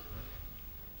country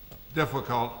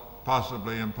difficult,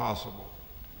 possibly impossible.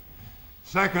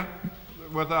 Second,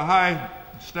 with a high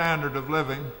standard of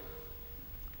living,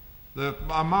 the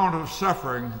amount of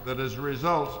suffering that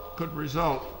could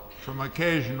result from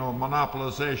occasional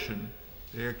monopolization,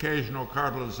 the occasional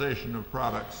cartelization of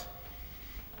products,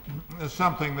 is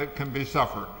something that can be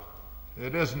suffered.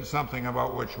 It isn't something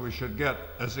about which we should get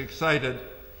as excited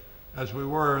as we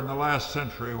were in the last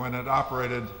century when it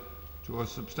operated to a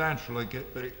substantial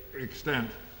extent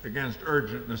against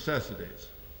urgent necessities.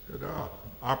 It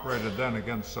operated then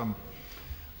against some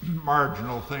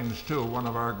marginal things too. One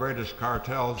of our greatest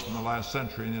cartels in the last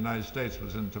century in the United States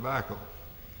was in tobacco.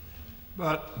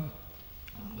 But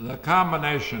the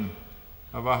combination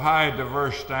of a high,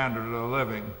 diverse standard of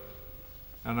living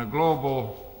and a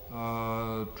global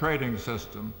trading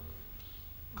system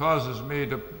causes me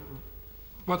to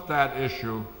put that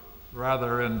issue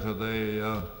rather into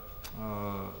the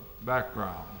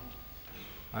background.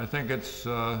 I think it's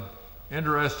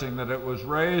interesting that it was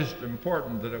raised,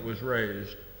 important that it was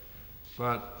raised,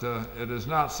 but it is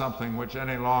not something which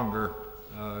any longer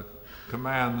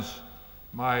commands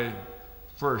my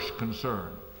first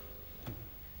concern.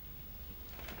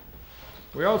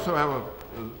 We also have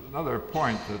another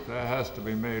point that has to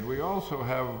be made. We also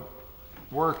have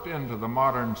worked into the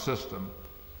modern system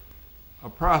a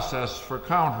process for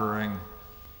countering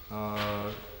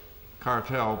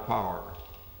cartel power.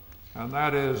 And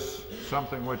that is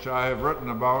something which I have written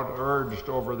about, urged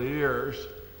over the years,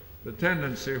 the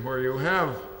tendency where you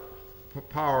have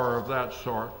power of that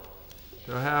sort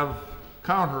to have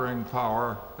countering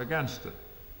power against it,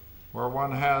 where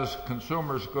one has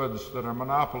consumers' goods that are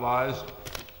monopolized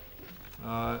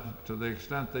to the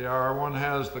extent they are, one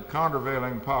has the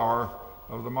countervailing power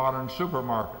of the modern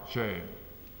supermarket chain.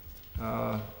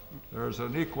 There's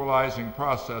an equalizing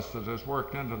process that has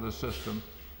worked into the system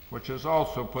which has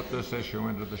also put this issue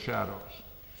into the shadows.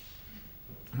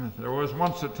 There was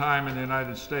once a time in the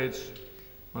United States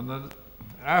when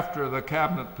after the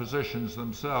cabinet positions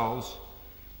themselves,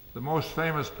 the most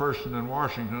famous person in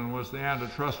Washington was the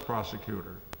antitrust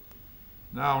prosecutor.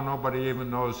 Now nobody even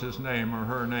knows his name or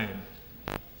her name.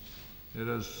 It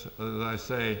has, as I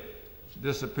say,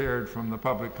 disappeared from the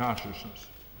public consciousness.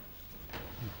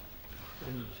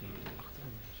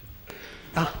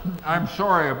 I'm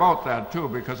sorry about that too,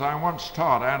 because I once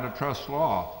taught antitrust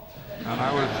law,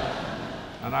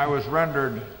 and I was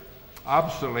rendered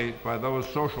obsolete by those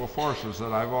social forces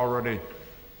that I've already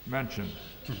mentioned.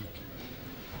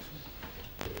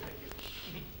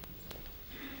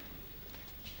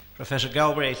 Professor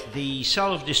Galbraith, the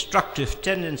self-destructive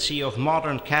tendency of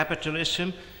modern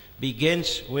capitalism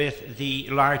begins with the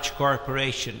large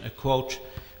corporation, a quote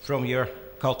from your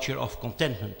Culture of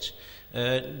Contentment.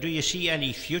 Do you see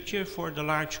any future for the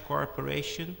large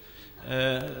corporation?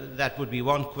 That would be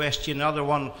one question. Another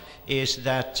one is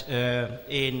that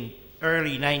in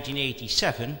early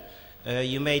 1987,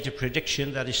 you made a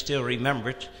prediction that is still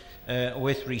remembered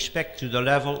with respect to the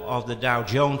level of the Dow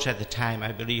Jones at the time.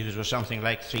 I believe it was something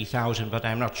like 3,000, but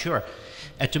I'm not sure.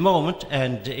 At the moment,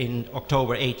 and in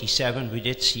October 87, we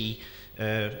did see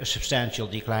a substantial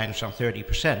decline of some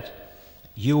 30%.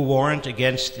 You warned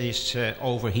against this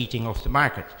overheating of the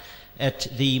market. At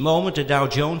the moment, the Dow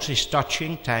Jones is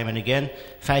touching, time and again,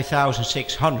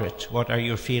 5,600. What are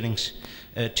your feelings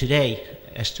today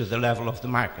as to the level of the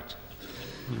market?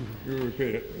 You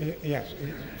repeat it. Yes.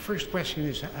 First question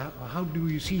is, how do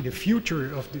you see the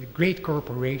future of the great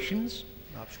corporations?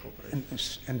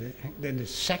 And then the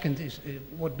second is,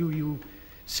 what do you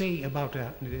say about the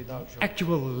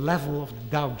actual level of the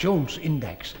Dow Jones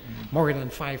index, more than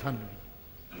 500?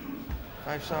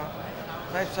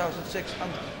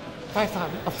 5,600.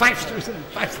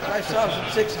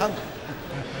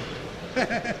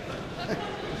 5,600.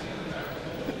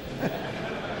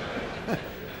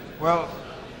 Well,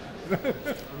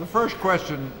 the first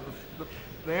question,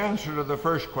 the answer to the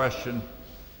first question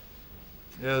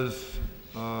is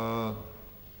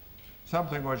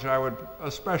something which I would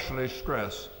especially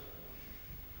stress.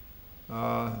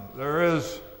 There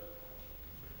is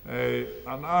an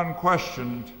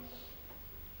unquestioned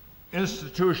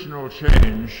institutional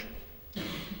change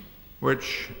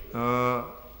which,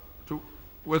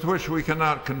 with which we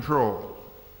cannot control,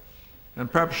 and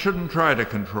perhaps shouldn't try to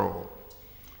control.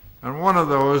 And one of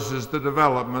those is the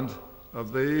development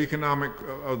of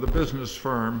the business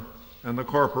firm and the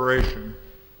corporation,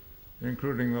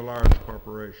 including the large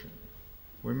corporation.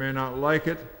 We may not like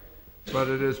it, but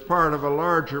it is part of a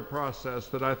larger process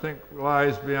that I think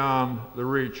lies beyond the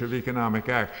reach of economic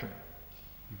action.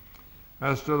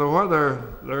 As to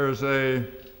whether there's a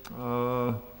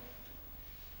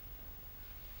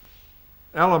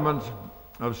element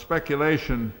of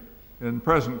speculation in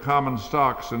present common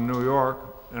stocks in New York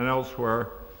and elsewhere,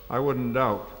 I wouldn't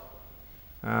doubt.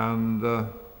 And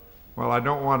while I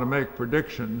don't want to make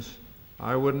predictions,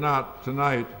 I would not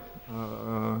tonight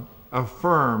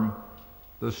affirm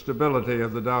the stability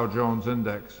of the Dow Jones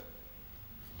Index.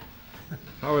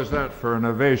 How is that for an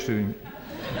evasive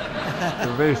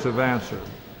answer?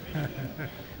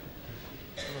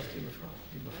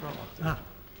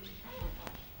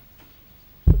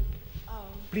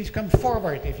 Please come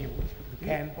forward if you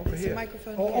can. Over here.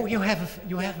 Microphone oh, here. you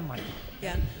have a mic.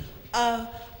 Yeah.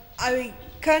 I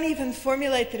can't even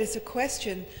formulate it as a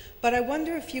question, but I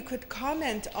wonder if you could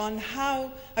comment on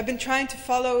how, I've been trying to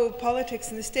follow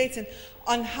politics in the States, and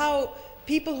on how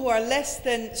people who are less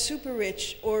than super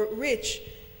rich or rich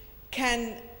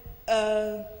can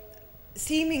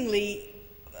seemingly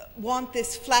want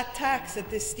this flat tax that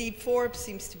this Steve Forbes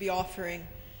seems to be offering.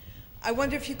 I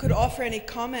wonder if you could offer any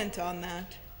comment on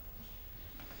that.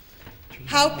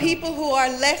 How people who are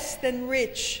less than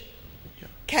rich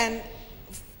can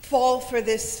fall for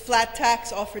this flat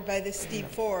tax offered by this Steve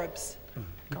Forbes.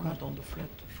 Comment on the flat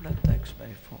tax by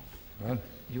Forbes. What?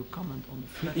 You comment on the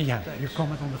flat tax. You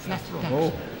comment on the flat tax.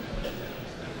 Oh.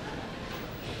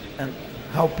 And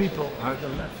how people on the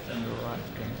left and the right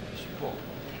can support.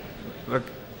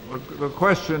 The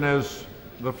question is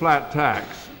the flat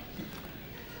tax.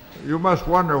 You must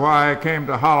wonder why I came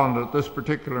to Holland at this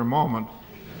particular moment.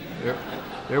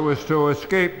 It was to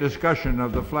escape discussion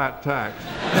of the flat tax.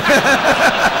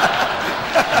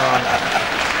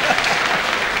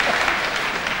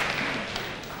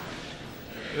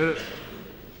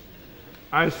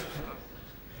 I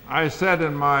said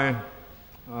in my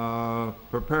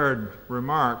prepared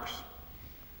remarks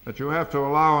that you have to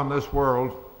allow in this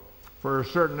world for a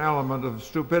certain element of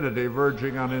stupidity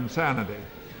verging on insanity.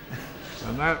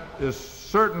 And that is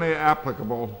certainly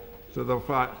applicable to the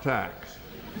flat tax,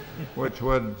 which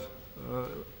would,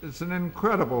 it's an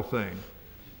incredible thing.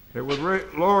 It would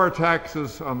lower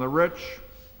taxes on the rich,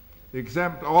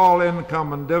 exempt all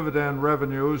income and dividend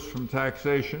revenues from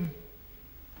taxation,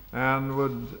 and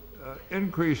would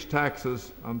increase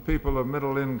taxes on people of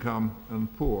middle income and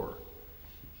poor.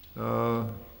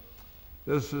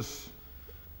 This is,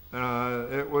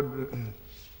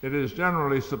 it is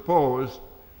generally supposed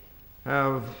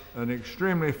have an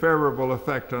extremely favorable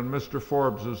effect on Mr.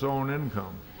 Forbes' own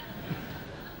income.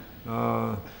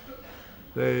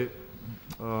 The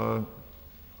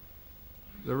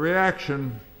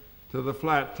reaction to the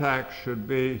flat tax should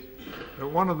be that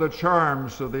one of the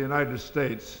charms of the United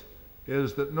States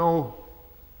is that no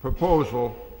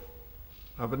proposal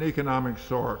of an economic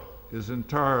sort is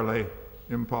entirely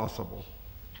impossible.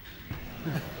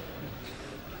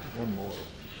 One more.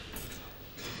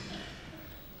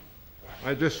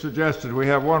 I just suggested we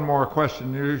have one more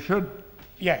question. You should.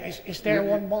 Yeah, is there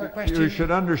one more question? You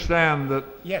should understand that.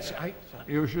 Yes,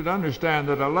 You should understand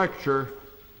that a lecture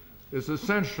is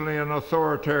essentially an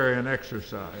authoritarian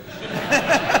exercise,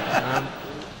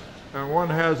 and one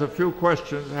has a few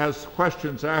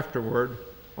questions afterward,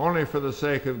 only for the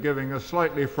sake of giving a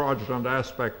slightly fraudulent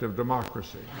aspect of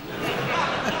democracy.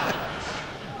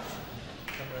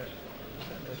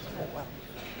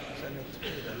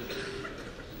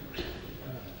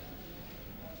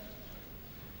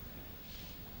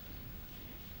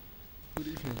 Good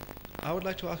evening. I would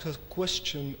like to ask a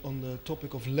question on the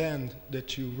topic of land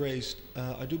that you raised.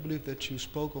 I do believe that you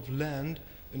spoke of land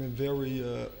in a very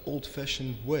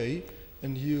old-fashioned way,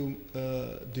 and you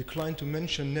declined to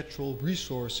mention natural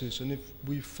resources. And if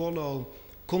we follow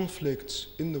conflicts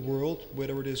in the world,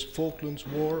 whether it is Falklands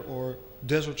War or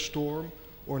Desert Storm,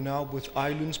 or now with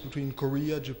islands between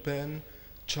Korea, Japan,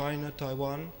 China,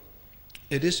 Taiwan,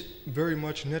 it is very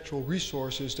much natural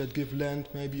resources that give land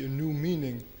maybe a new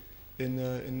meaning in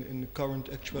the current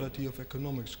actuality of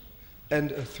economics,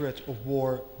 and a threat of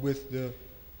war with the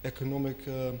economic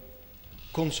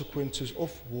consequences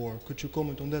of war. Could you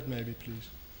comment on that maybe, please?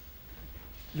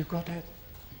 You got that?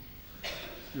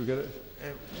 You get it?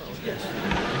 Well, yes.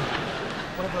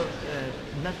 Whether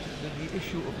the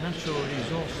issue of natural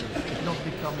resources is not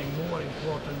becoming more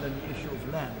important than the issue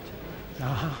of land.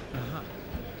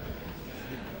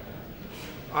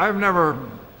 I've never,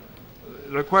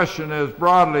 the question is,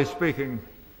 broadly speaking,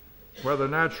 whether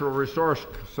natural resource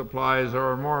supplies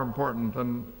are more important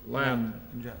than land.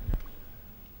 Yeah.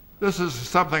 This is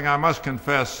something I must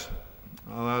confess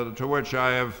to which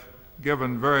I have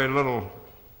given very little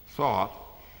thought.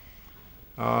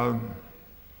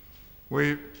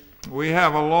 We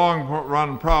have a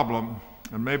long-run problem,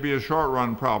 and maybe a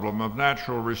short-run problem, of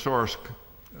natural resource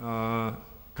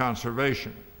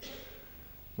conservation.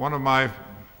 One of my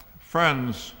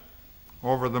friends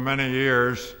over the many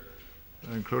years,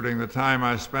 including the time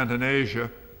I spent in Asia,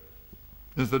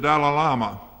 is the Dalai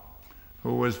Lama,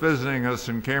 who was visiting us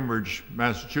in Cambridge,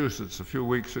 Massachusetts a few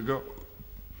weeks ago.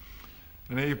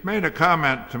 And he made a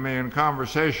comment to me in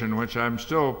conversation, which I'm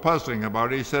still puzzling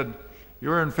about. He said,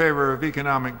 "You're in favor of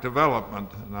economic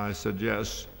development." And I said,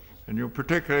 "Yes." "And you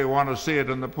particularly want to see it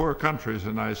in the poor countries?"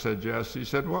 And I said, "Yes." He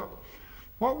said, what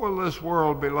will this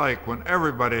world be like when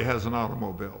everybody has an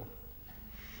automobile?"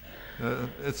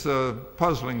 It's a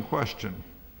puzzling question.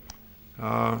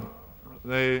 That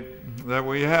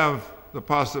we have the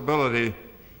possibility,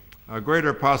 a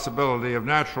greater possibility of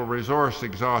natural resource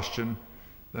exhaustion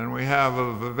than we have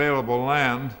of available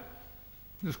land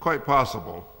is quite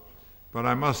possible. But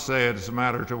I must say it is a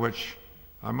matter to which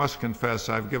I must confess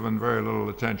I've given very little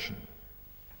attention.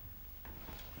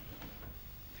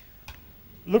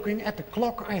 Looking at the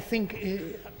clock, I think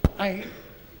I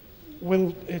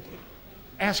will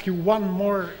ask you one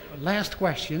more last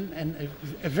question, and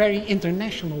a very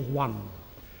international one.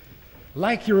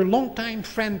 Like your longtime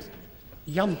friend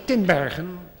Jan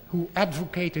Tinbergen, who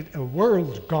advocated a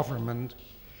world government,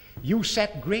 you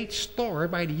set great store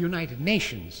by the United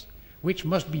Nations, which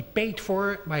must be paid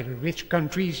for by the rich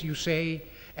countries, you say,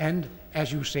 and,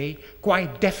 as you say,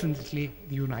 quite definitely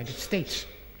the United States.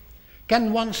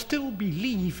 Can one still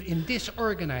believe in this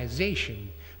organization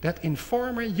that in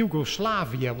former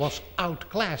Yugoslavia was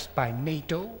outclassed by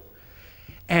NATO,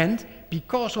 and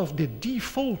because of the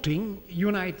defaulting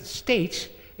United States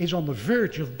is on the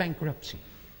verge of bankruptcy?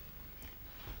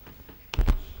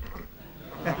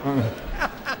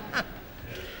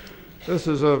 This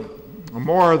is a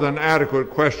more than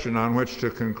adequate question on which to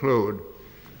conclude.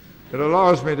 It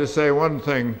allows me to say one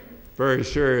thing very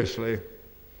seriously,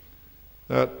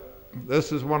 that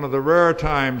this is one of the rare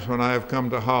times when I have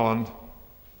come to Holland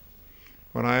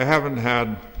when I haven't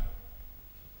had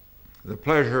the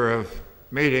pleasure of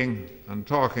meeting and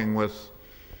talking with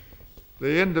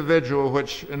the individual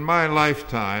which in my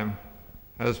lifetime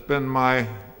has been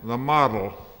the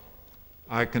model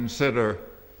I consider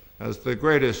as the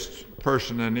greatest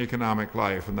person in economic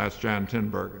life, and that's Jan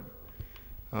Tinbergen.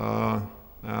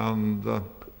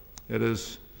 It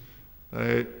is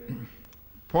a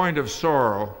point of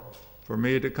sorrow for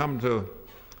me to come to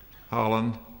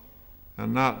Holland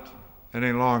and not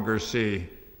any longer see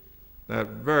that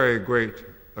very great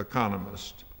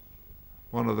economist,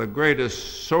 one of the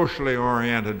greatest socially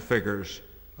oriented figures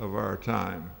of our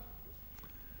time.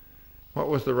 What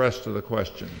was the rest of the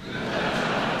question?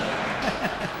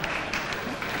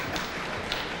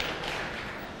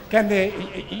 Can the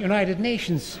United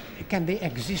Nations, can they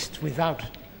exist without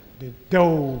the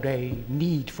dough they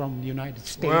need from the United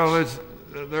States? Well,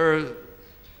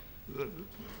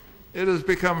 it has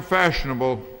become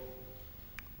fashionable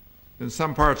in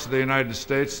some parts of the United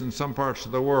States and some parts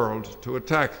of the world to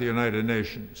attack the United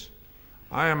Nations.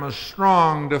 I am a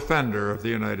strong defender of the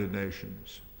United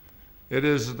Nations. It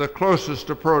is the closest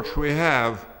approach we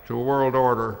have to world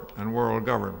order and world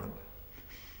government.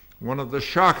 One of the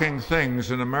shocking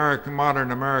things in modern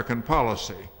American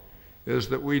policy is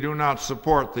that we do not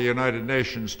support the United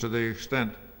Nations to the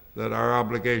extent that our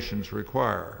obligations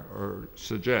require or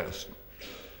suggest.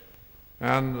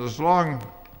 And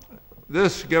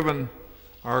this, given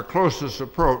our closest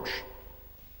approach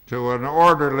to an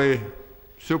orderly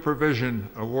supervision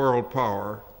of world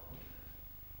power,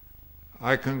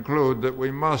 I conclude that we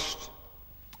must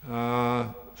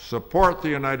support the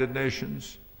United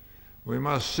Nations. We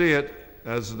must see it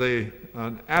as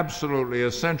an absolutely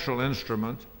essential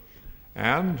instrument,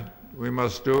 and we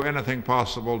must do anything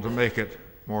possible to make it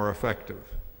more effective.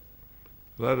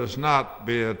 Let us not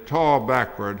be at all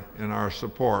backward in our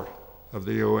support of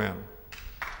the UN.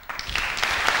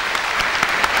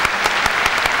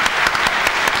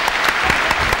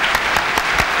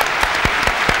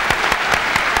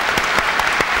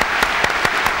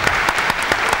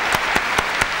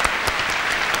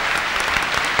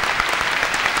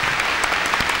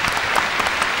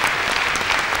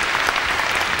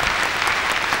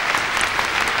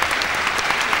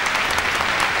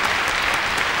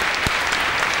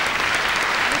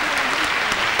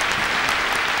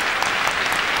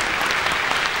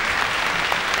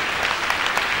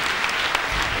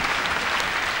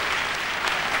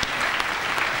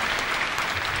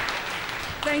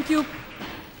 Thank you,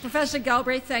 Professor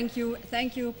Galbraith. Thank you.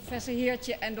 Thank you, Professor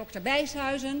Heertje and Dr.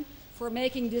 Bijshuizen, for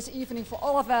making this evening for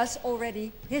all of us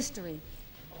already history.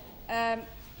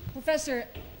 Professor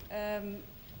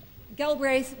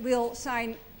Galbraith will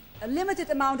sign a limited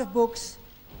amount of books,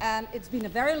 and it's been a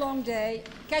very long day.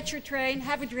 Catch your train,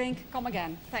 have a drink, come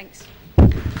again. Thanks.